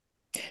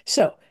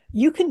 So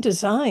you can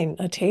design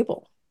a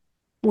table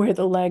where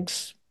the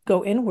legs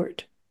go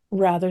inward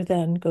rather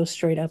than go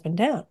straight up and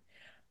down.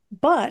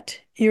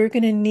 But you're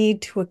going to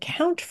need to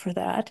account for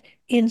that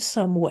in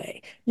some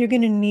way. You're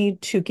going to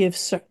need to give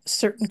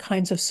certain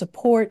kinds of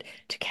support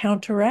to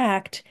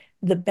counteract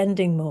the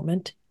bending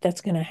moment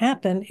that's going to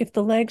happen if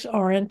the legs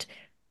aren't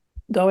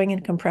going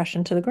in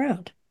compression to the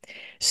ground.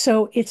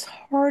 So it's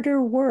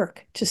harder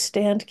work to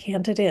stand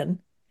canted in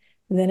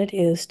than it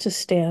is to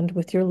stand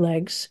with your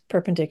legs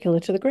perpendicular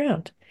to the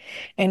ground.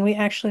 And we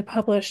actually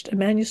published a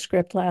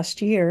manuscript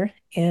last year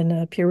in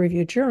a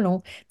peer-reviewed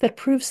journal that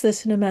proves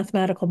this in a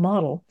mathematical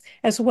model,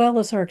 as well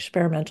as our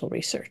experimental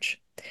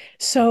research.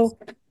 So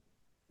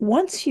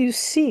once you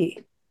see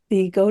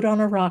the goat on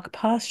a rock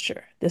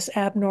posture, this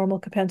abnormal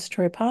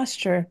compensatory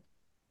posture,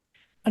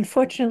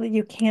 unfortunately,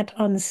 you can't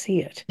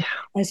unsee it.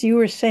 As you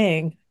were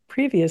saying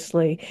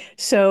previously,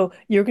 so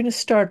you're going to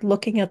start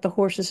looking at the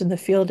horses in the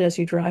field as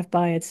you drive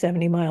by at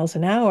 70 miles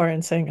an hour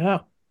and saying,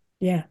 oh,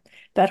 yeah,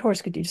 that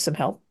horse could use some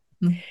help.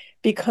 Mm.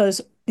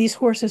 Because these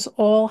horses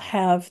all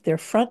have their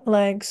front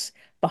legs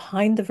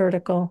behind the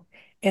vertical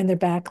and their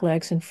back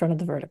legs in front of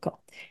the vertical.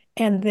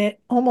 And that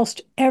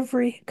almost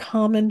every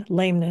common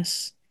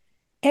lameness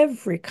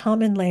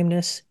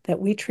that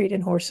we treat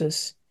in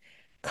horses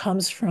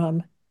comes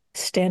from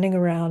standing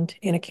around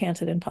in a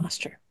canted in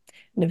posture.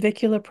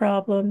 Navicular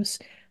problems,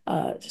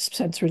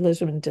 sensory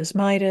ligament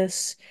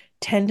desmitis,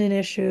 tendon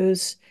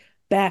issues,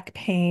 back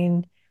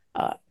pain,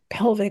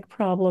 pelvic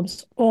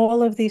problems,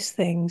 all of these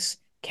things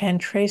can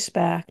trace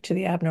back to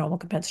the abnormal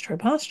compensatory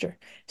posture.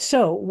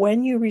 So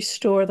when you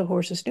restore the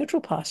horse's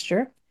neutral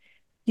posture,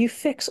 you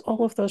fix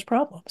all of those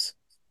problems.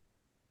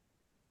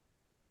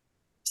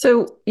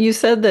 So you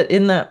said that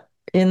in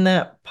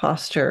that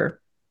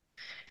posture,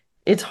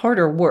 it's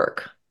harder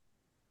work.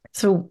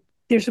 So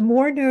There's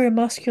more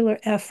neuromuscular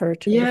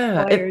effort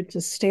yeah, required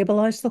to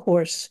stabilize the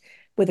horse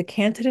with a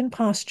canted in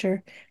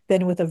posture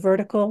than with a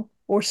vertical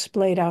or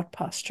splayed out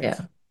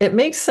posture. it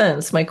makes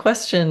sense. My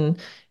question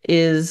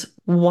is,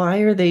 why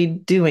are they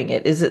doing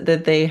it? Is it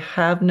that they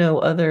have no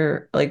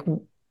other like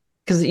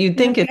because you'd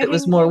They're think if it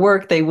was getting, more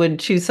work, they would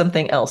choose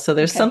something else. So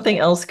there's okay. something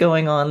else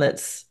going on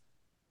that's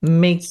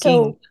making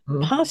So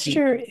them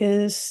posture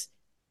is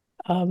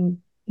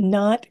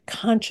not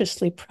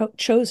consciously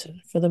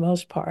chosen for the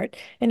most part,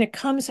 and it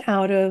comes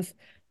out of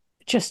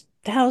just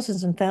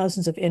thousands and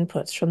thousands of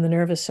inputs from the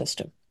nervous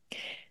system.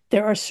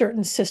 There are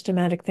certain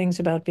systematic things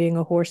about being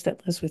a horse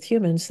that lives with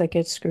humans that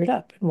get screwed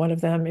up. And one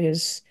of them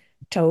is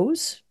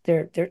toes.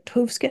 Their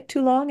toes get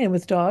too long, and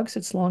with dogs,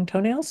 it's long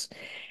toenails.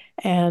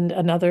 And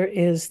another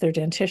is their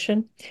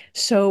dentition.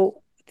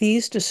 So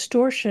these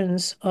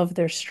distortions of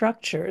their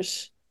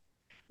structures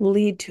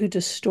lead to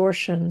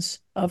distortions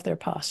of their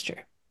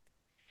posture.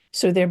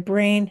 So their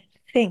brain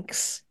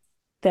thinks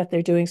that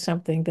they're doing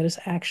something that is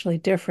actually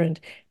different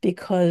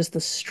because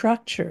the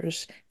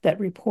structures that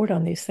report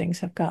on these things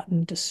have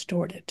gotten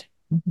distorted.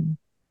 Mhm.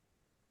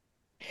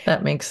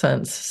 That makes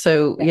sense.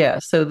 So Yeah. yeah,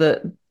 so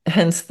the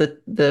hence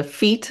the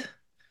feet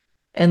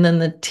and then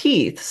the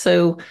teeth.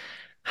 So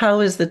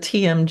how is the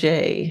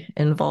TMJ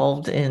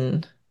involved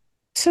in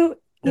So,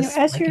 this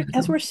as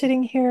mechanism? we're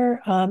sitting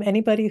here,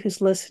 anybody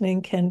who's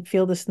listening can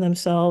feel this in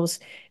themselves.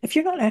 If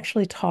you're not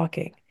actually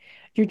talking,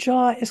 your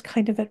jaw is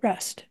kind of at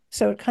rest.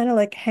 So it kind of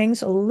like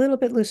hangs a little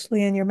bit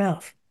loosely in your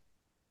mouth.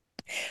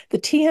 The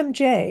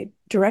TMJ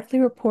directly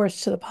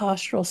reports to the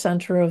postural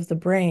center of the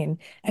brain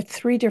at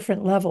three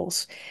different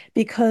levels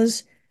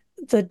because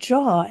the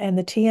jaw and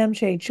the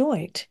TMJ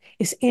joint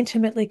is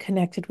intimately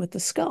connected with the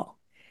skull.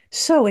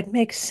 So it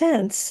makes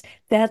sense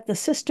that the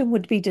system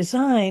would be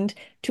designed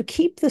to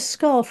keep the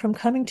skull from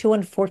coming to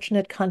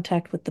unfortunate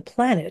contact with the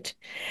planet,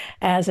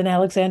 as an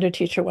Alexander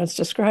teacher once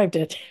described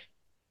it.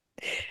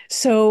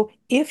 So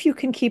if you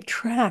can keep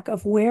track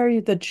of where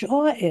the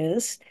jaw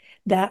is,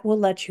 that will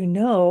let you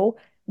know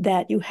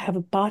that you have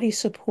a body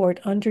support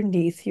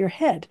underneath your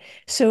head.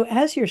 So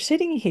as you're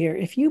sitting here,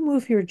 if you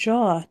move your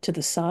jaw to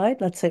the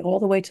side, let's say all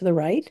the way to the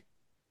right,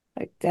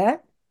 like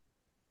that,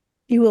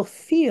 you will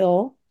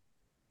feel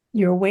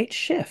your weight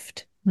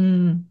shift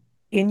Hmm.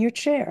 in your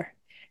chair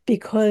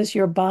because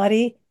your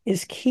body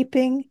is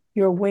keeping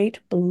your weight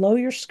below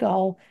your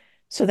skull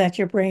so that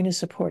your brain is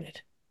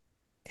supported.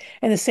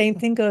 And the same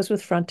thing goes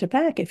with front to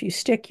back. If you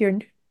stick your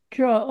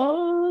jaw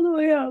all the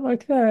way out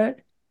like that,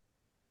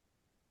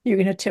 you're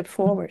going to tip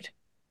forward.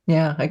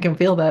 Yeah, I can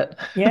feel that.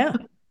 Yeah.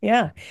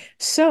 Yeah.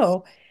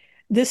 So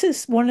this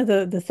is one of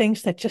the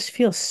things that just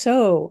feels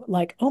so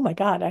like, oh my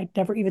God, I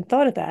never even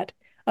thought of that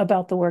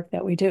about the work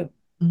that we do.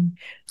 Mm.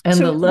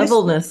 And the So this,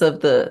 levelness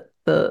of the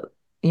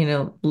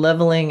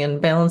leveling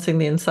and balancing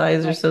the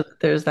incisor right. so that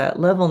there's that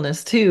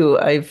levelness too.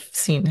 I've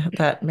seen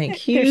that make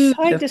There's huge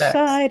side to effects.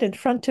 side and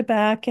front to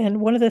back. And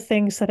one of the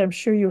things that I'm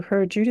sure you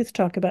heard Judith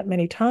talk about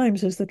many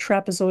times is the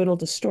trapezoidal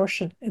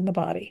distortion in the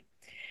body.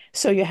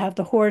 So you have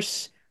the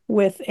horse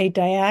with a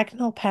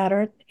diagonal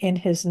pattern in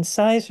his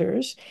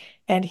incisors,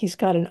 and he's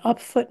got an up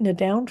foot and a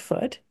down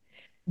foot,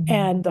 Mhm.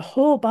 and the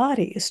whole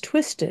body is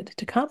twisted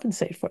to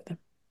compensate for them.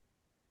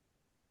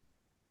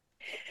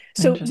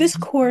 So Interesting.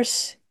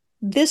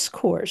 this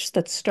course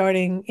that's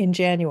starting in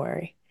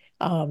January,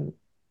 um,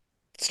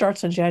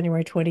 starts on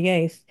January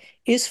 28th,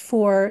 is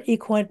for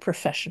equine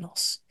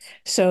professionals.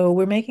 So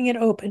we're making it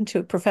open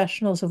to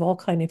professionals of all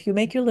kinds. If you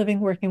make your living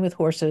working with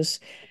horses,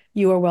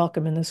 you are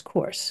welcome in this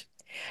course.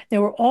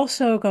 Now, we're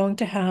also going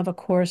to have a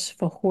course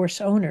for horse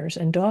owners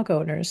and dog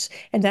owners,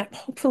 and that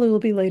hopefully will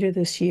be later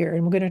this year.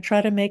 And we're going to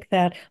try to make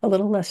that a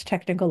little less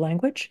technical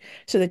language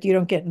so that you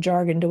don't get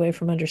jargoned away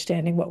from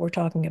understanding what we're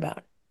talking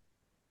about.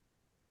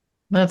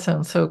 That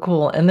sounds so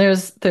cool. And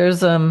there's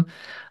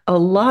a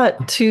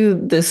lot to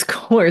this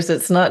course.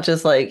 It's not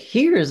just like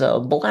here's a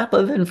blap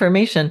of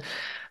information.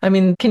 I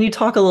mean, can you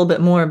talk a little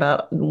bit more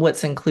about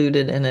what's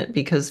included in it?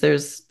 Because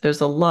there's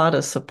a lot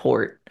of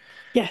support.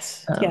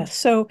 Yes, Um, yes.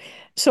 So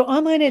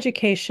online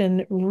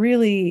education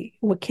really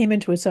what came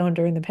into its own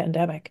during the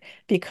pandemic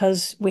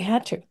because we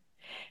had to.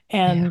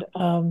 yeah. And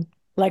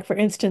like for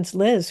instance,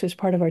 Liz, who's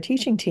part of our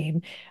teaching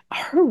team,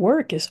 her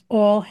work is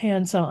all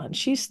hands-on.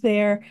 She's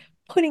there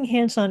putting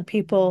hands on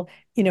people,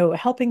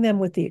 helping them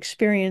with the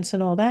experience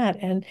and all that.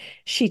 And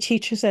she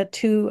teaches at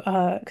two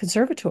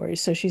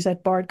conservatories. So she's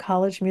at Bard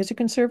College Music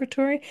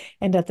Conservatory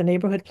and at the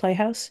Neighborhood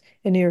Playhouse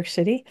in New York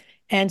City.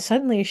 And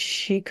suddenly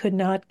she could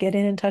not get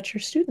in and touch her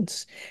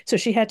students. So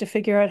she had to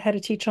figure out how to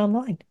teach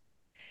online.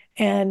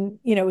 And,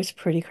 it's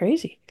pretty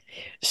crazy.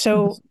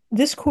 So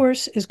this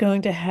course is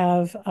going to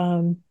have,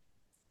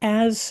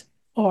 as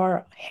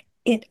our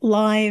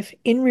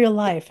in real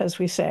life, as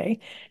we say,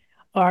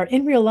 our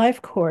in real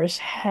life course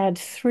had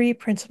three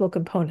principal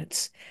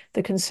components: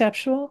 the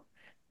conceptual,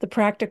 the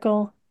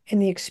practical,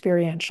 and the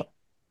experiential.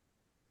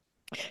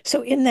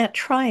 So in that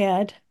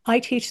triad, I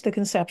teach the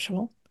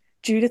conceptual,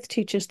 Judith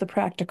teaches the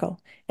practical,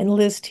 and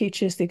Liz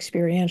teaches the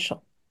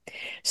experiential.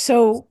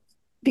 So,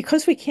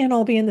 because we can't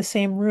all be in the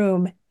same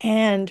room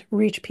and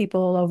reach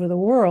people all over the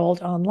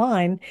world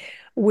online,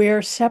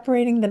 we're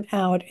separating them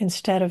out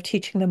instead of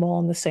teaching them all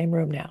in the same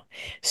room now.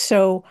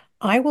 So,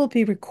 I will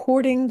be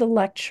recording the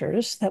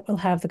lectures that will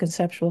have the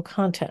conceptual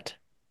content.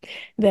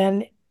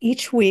 Then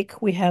each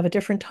week we have a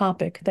different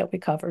topic that we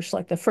cover. So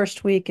like the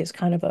first week is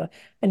kind of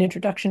an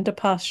introduction to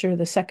posture.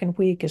 The second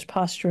week is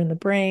posture in the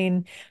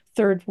brain.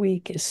 Third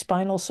week is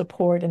spinal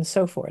support and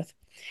so forth.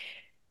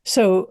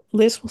 So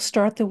Liz will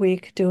start the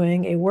week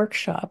doing a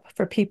workshop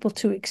for people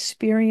to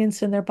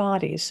experience in their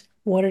bodies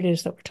what it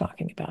is that we're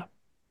talking about.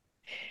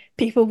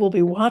 People will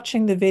be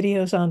watching the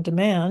videos on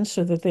demand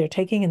so that they're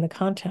taking in the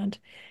content.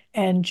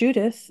 And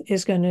Judith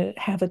is going to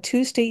have a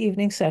Tuesday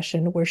evening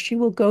session where she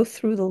will go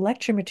through the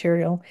lecture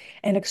material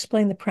and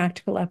explain the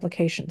practical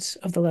applications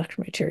of the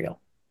lecture material.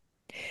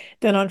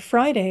 Then on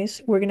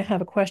Fridays, we're going to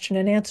have a question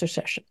and answer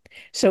session.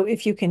 So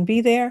if you can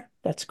be there,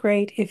 that's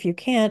great. If you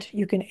can't,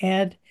 you can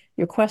add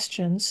your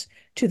questions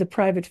to the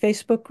private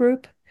Facebook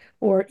group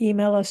or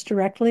email us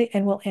directly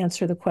and we'll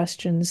answer the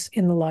questions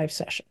in the live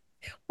session.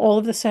 All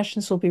of the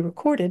sessions will be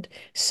recorded.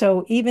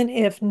 So even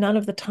if none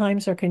of the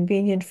times are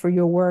convenient for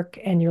your work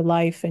and your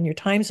life and your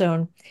time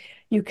zone,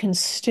 you can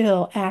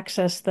still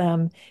access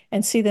them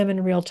and see them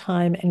in real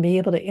time and be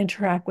able to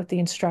interact with the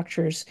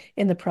instructors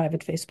in the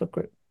private Facebook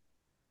group.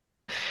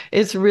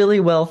 It's really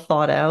well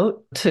thought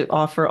out to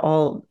offer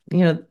all,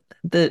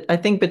 I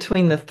think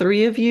between the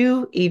three of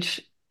you,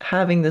 each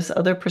having this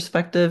other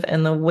perspective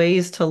and the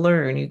ways to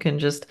learn, you can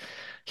just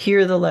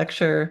hear the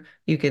lecture,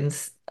 you can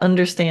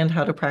understand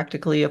how to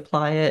practically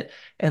apply it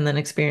and then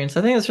experience.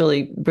 I think it's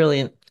really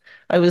brilliant.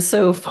 I was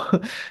so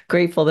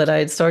grateful that I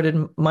had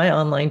started my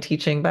online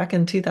teaching back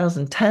in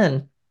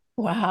 2010.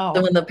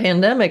 So Wow. when the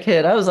pandemic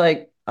hit, I was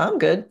like, I'm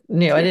good.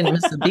 I didn't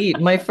miss a beat.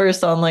 My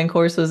first online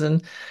course was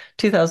in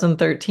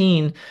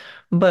 2013.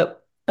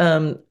 But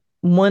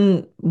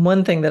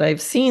one thing that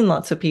I've seen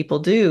lots of people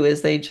do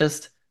is they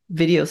just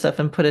video stuff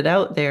and put it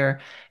out there.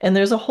 And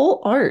there's a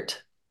whole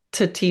art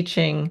to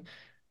teaching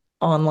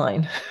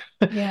online.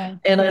 Yeah,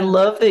 And I yeah,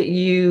 love that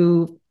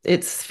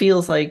it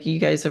feels like you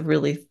guys have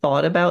really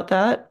thought about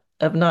that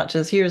of not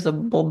just here's a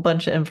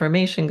bunch of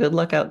information, good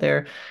luck out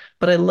there,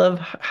 but I love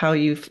how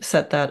you've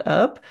set that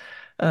up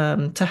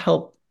to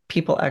help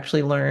people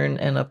actually learn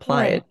and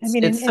apply right. it. I It's,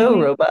 mean, it's and so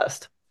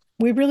robust.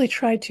 we really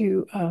try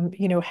to,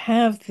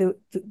 have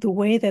the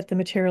way that the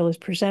material is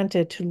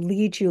presented to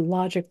lead you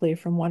logically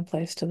from one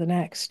place to the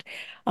next.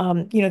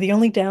 The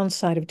only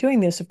downside of doing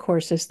this, of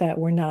course, is that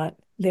we're not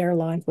there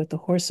live with the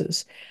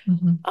horses.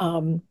 Mhm.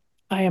 Um,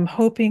 I am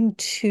hoping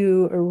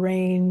to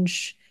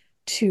arrange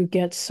to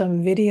get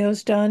some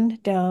videos done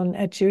down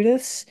at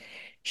Judith's.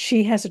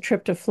 She has a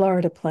trip to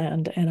Florida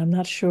planned, and I'm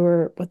not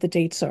sure what the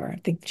dates are. I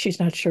think she's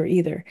not sure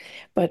either.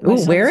 But my Ooh,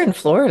 where son's, in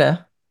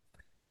Florida?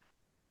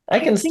 I I'm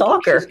can thinking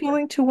stalk she's her.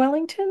 going to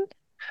Wellington.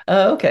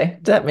 Oh, okay.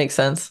 That makes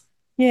sense.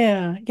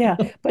 Yeah, yeah.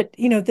 But,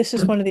 this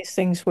is one of these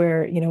things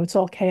where, it's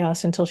all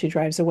chaos until she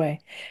drives away.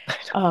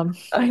 Um,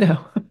 I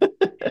know.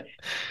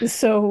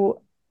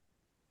 so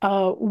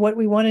what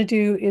we want to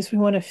do is we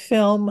want to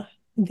film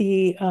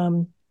the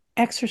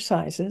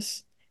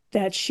exercises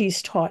that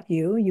she's taught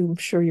you. I'm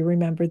sure you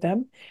remember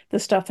them, the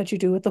stuff that you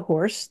do with the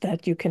horse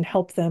that you can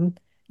help them,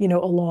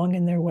 along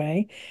in their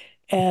way.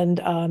 And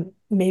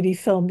maybe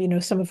film,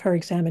 some of her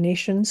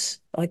examinations,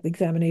 like the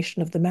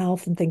examination of the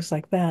mouth and things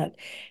like that.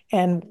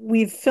 And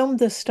we've filmed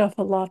this stuff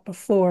a lot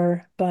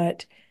before,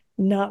 but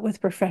not with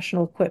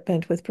professional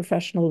equipment, with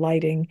professional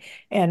lighting.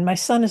 And my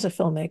son is a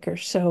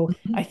filmmaker, so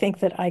I Mhm. think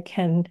that I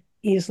can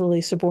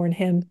easily suborn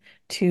him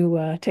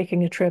to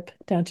taking a trip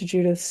down to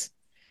Judith's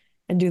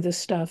and do this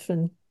stuff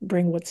and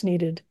bring what's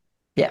needed.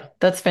 Yeah,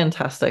 that's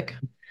fantastic.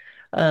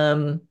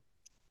 Um,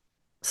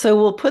 so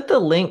we'll put the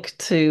link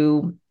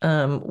to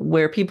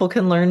where people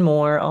can learn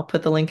more. I'll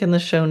put the link in the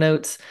show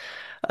notes.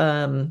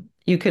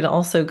 You can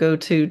also go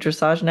to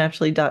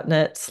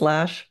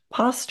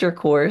dressagenaturally.net/posture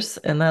course,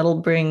 and that'll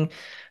bring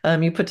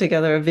you put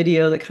together a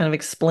video that kind of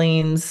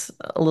explains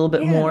a little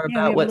bit Yeah, more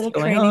yeah, we about have a what's little going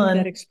training on.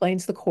 that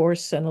explains the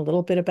course and a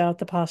little bit about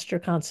the posture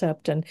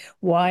concept and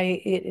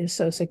why it is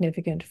so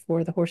significant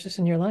for the horses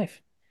in your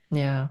life.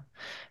 Yeah.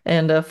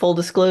 And full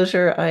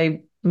disclosure,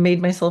 I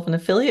made myself an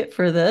affiliate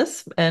for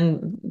this,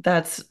 and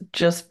that's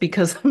just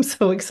because I'm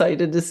so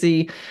excited to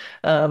see,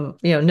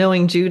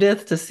 knowing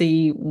Judith, to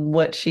see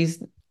what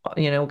she's,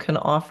 can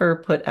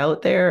offer, put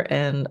out there,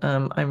 and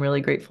I'm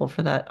really grateful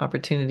for that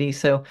opportunity.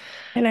 So,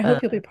 And I uh,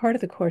 hope you'll be part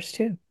of the course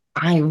too.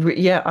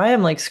 yeah, I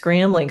am like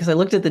scrambling because I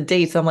looked at the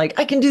dates. I'm like,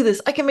 I can do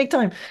this. I can make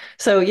time.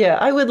 So yeah,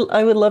 I would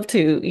love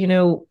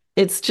to.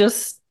 It's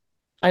just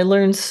I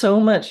learned so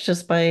much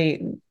just by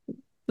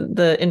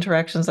the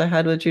interactions I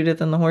had with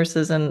Judith and the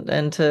horses, and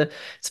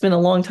it's been a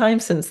long time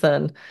since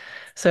then.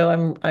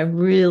 So I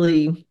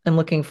really am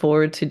looking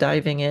forward to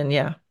diving in.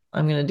 Yeah,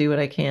 I'm gonna do what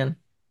I can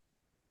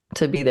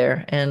to be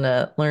there and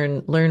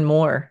learn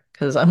more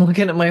because I'm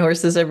looking at my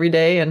horses every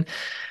day, and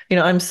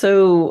I'm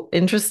so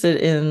interested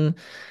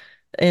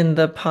in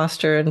the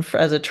posture, and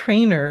as a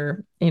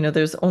trainer,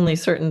 there's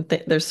certain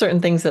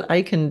things that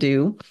I can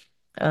do,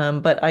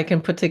 but I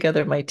can put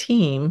together my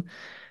team.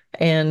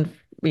 And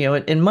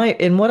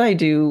in what I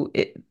do,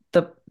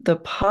 the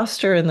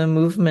posture and the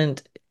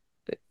movement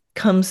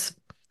comes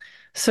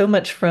so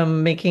much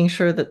from making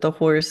sure that the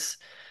horse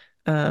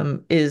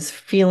is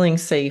feeling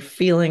safe,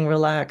 feeling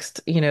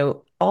relaxed,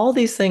 all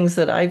these things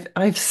that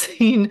I've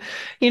seen.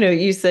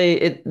 You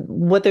say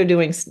what they're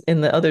doing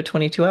in the other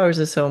 22 hours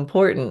is so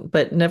important,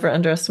 but never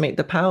underestimate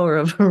the power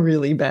of a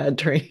really bad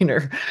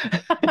trainer.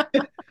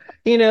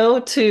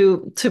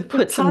 To The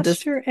put some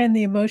dis posture and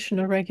the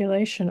emotional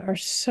regulation are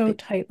so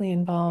tightly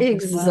involved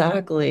as well.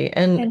 exactly.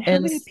 And how And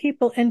many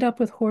people end up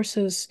with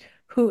horses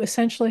who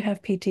essentially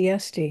have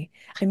PTSD?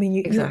 I mean,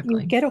 you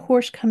exactly. get a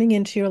horse coming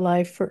into your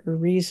life for a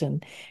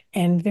reason,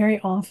 and very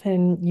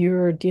often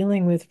you're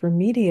dealing with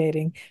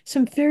remediating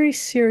some very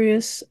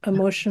serious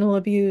emotional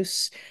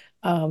abuse,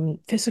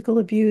 physical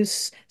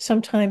abuse.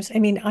 Sometimes, I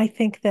mean, I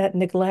think that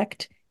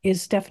neglect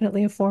is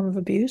definitely a form of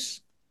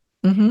abuse.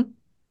 Hmm.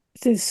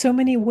 There's so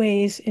many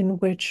ways in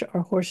which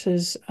our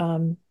horses,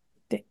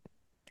 they,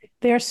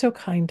 they are so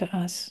kind to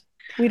us.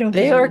 We don't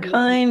They are deserve it.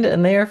 kind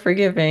and they are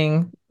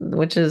forgiving,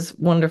 which is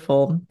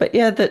wonderful. But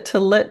yeah, that to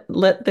let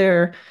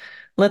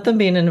them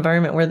be in an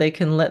environment where they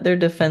can let their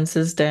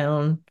defenses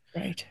down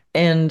Right.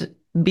 and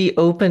be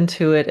open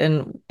to it.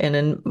 And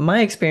in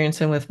my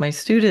experience and with my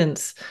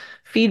students,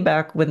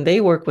 feedback when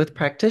they work with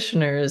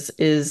practitioners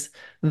is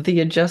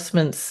the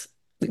adjustments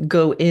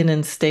go in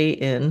and stay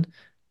in,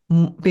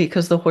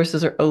 because the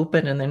horses are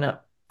open and they're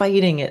not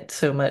fighting it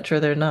so much, or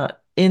they're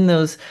not in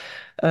those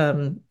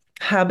um,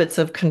 habits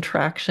of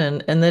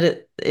contraction, and that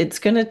it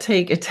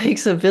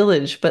takes a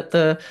village, but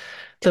the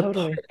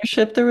Totally.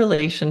 partnership, the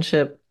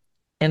relationship,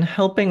 and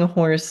helping a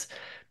horse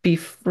be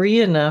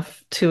free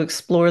enough to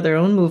explore their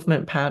own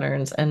movement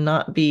patterns and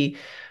not be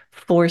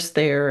forced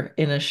there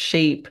in a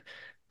shape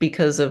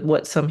because of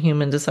what some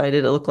human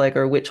decided it looked like,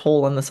 or which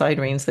hole on the side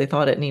reins they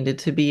thought it needed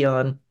to be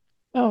on.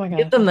 Oh my Give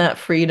God. them that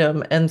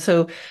freedom. And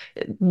so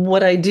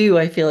what I do,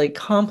 I feel like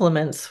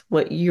complements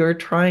what you're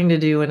trying to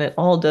do, and it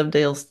all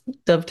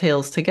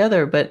dovetails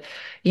together. But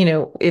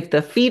if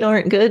the feet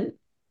aren't good,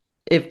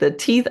 if the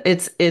teeth,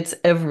 it's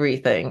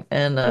everything.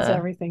 And It's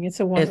everything. it's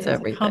It's a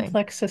everything.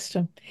 complex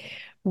system.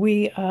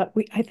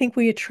 I think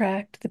we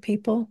attract the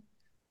people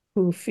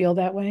who feel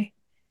that way,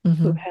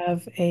 who Hmm.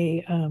 have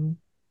a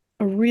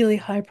really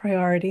high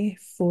priority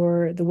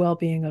for the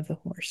well-being of the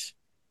horse.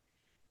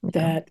 Yeah.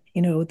 That,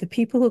 the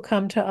people who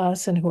come to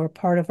us and who are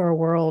part of our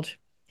world,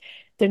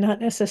 they're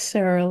not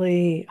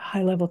necessarily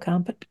high-level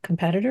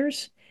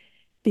competitors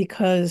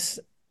because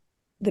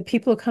the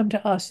people who come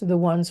to us are the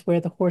ones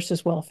where the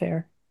horse's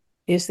welfare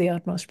is the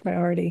utmost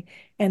priority,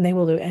 and they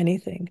will do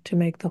anything to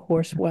make the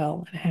horse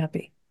well and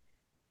happy.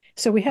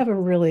 So we have a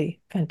really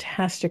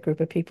fantastic group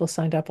of people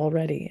signed up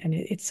already, and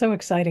it's so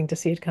exciting to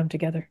see it come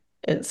together.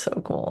 It's so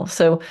cool.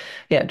 So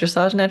yeah,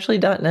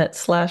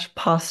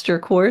 dressagenaturally.net/posture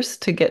course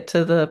to get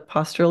to the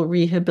postural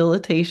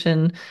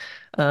rehabilitation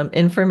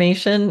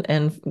information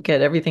and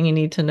get everything you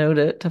need to know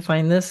to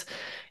find this.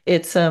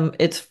 It's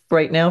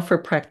right now for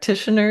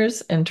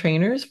practitioners and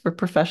trainers, for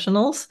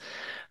professionals.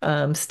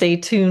 Stay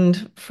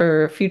tuned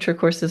for future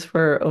courses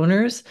for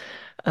owners.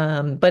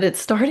 But it's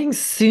starting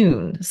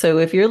soon. So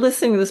if you're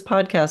listening to this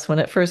podcast when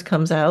it first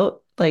comes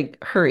out, like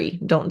hurry,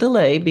 don't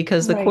delay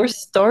because the Right. course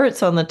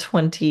starts on the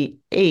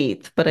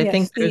 28th, but I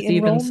think Yes, the there's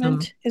even some,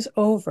 enrollment is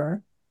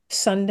over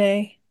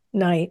Sunday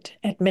night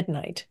at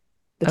midnight,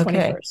 the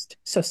okay. 21st.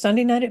 So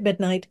Sunday night at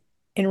midnight,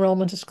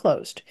 enrollment is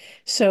closed.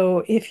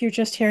 So if you're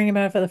just hearing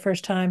about it for the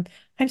first time,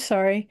 I'm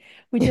sorry.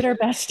 We did our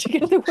best to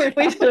get the word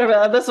We did out.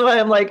 about that's why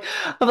I'm like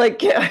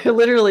I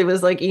literally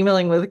was like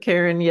emailing with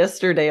Karen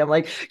yesterday. I'm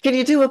like, can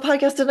you do a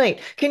podcast tonight?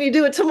 Can you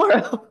do it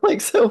tomorrow?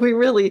 Like, so we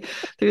really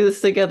threw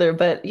this together.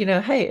 But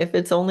hey, if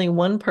it's only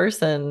one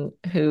person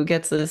who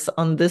gets this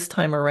on this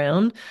time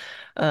around,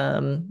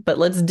 but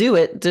let's do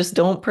it. Just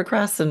don't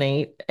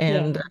procrastinate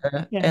Yeah.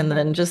 Yeah. and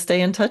then just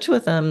stay in touch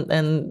with them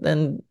and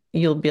then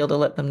you'll be able to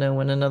let them know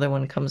when another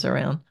one comes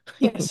around.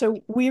 Yeah.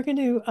 So we're going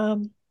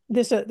to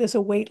there's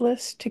a wait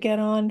list to get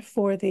on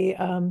for the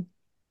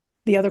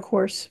other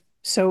course.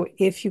 So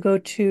if you go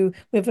to,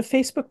 we have a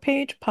Facebook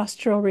page,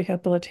 Postural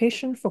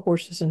Rehabilitation for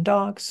Horses and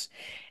Dogs,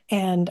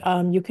 and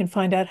you can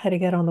find out how to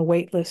get on the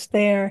wait list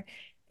there.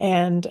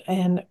 And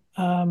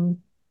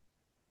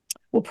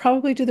we'll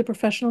probably do the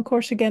professional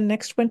course again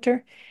next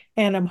winter,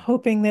 and I'm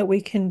hoping that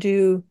we can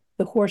do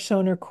the horse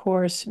owner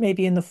course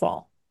maybe in the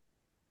fall.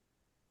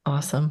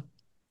 Awesome.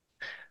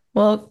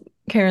 Well,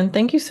 Karen,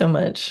 thank you so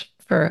much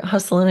for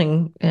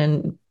hustling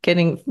and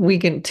getting we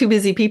can two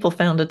busy people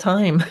found a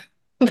time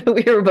that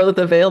we were both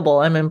available.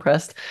 I'm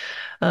impressed.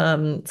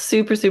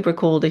 Super, super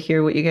cool to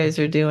hear what you guys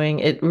are doing.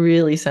 It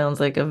really sounds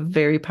like a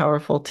very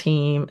powerful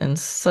team and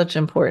such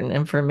important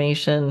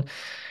information.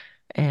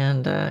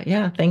 And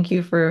yeah, thank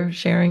you for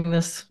sharing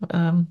this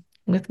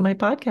with my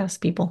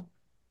podcast people.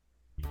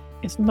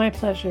 It's my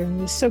pleasure.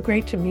 It's so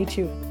great to meet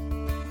you.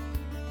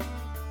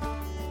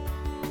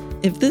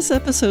 If this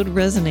episode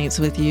resonates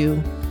with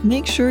you,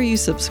 make sure you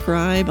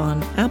subscribe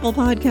on Apple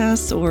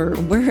Podcasts or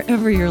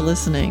wherever you're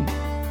listening.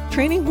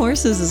 Training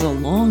horses is a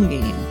long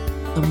game.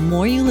 The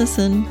more you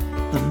listen,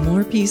 the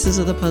more pieces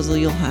of the puzzle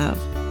you'll have.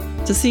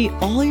 To see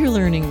all your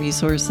learning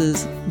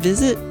resources,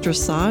 visit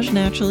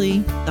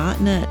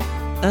dressagenaturally.net.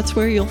 That's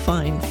where you'll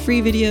find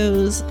free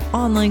videos,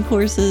 online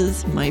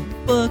courses, my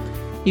book.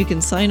 You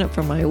can sign up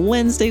for my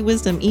Wednesday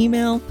Wisdom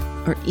email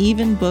or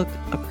even book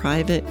a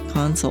private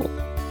consult.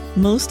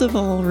 Most of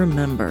all,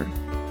 remember,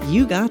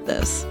 you got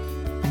this.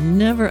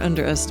 Never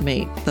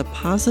underestimate the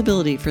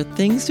possibility for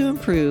things to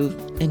improve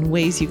in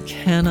ways you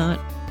cannot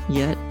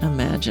yet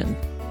imagine.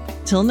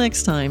 Till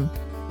next time,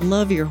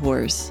 love your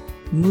horse,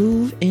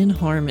 move in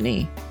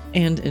harmony,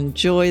 and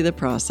enjoy the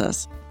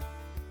process.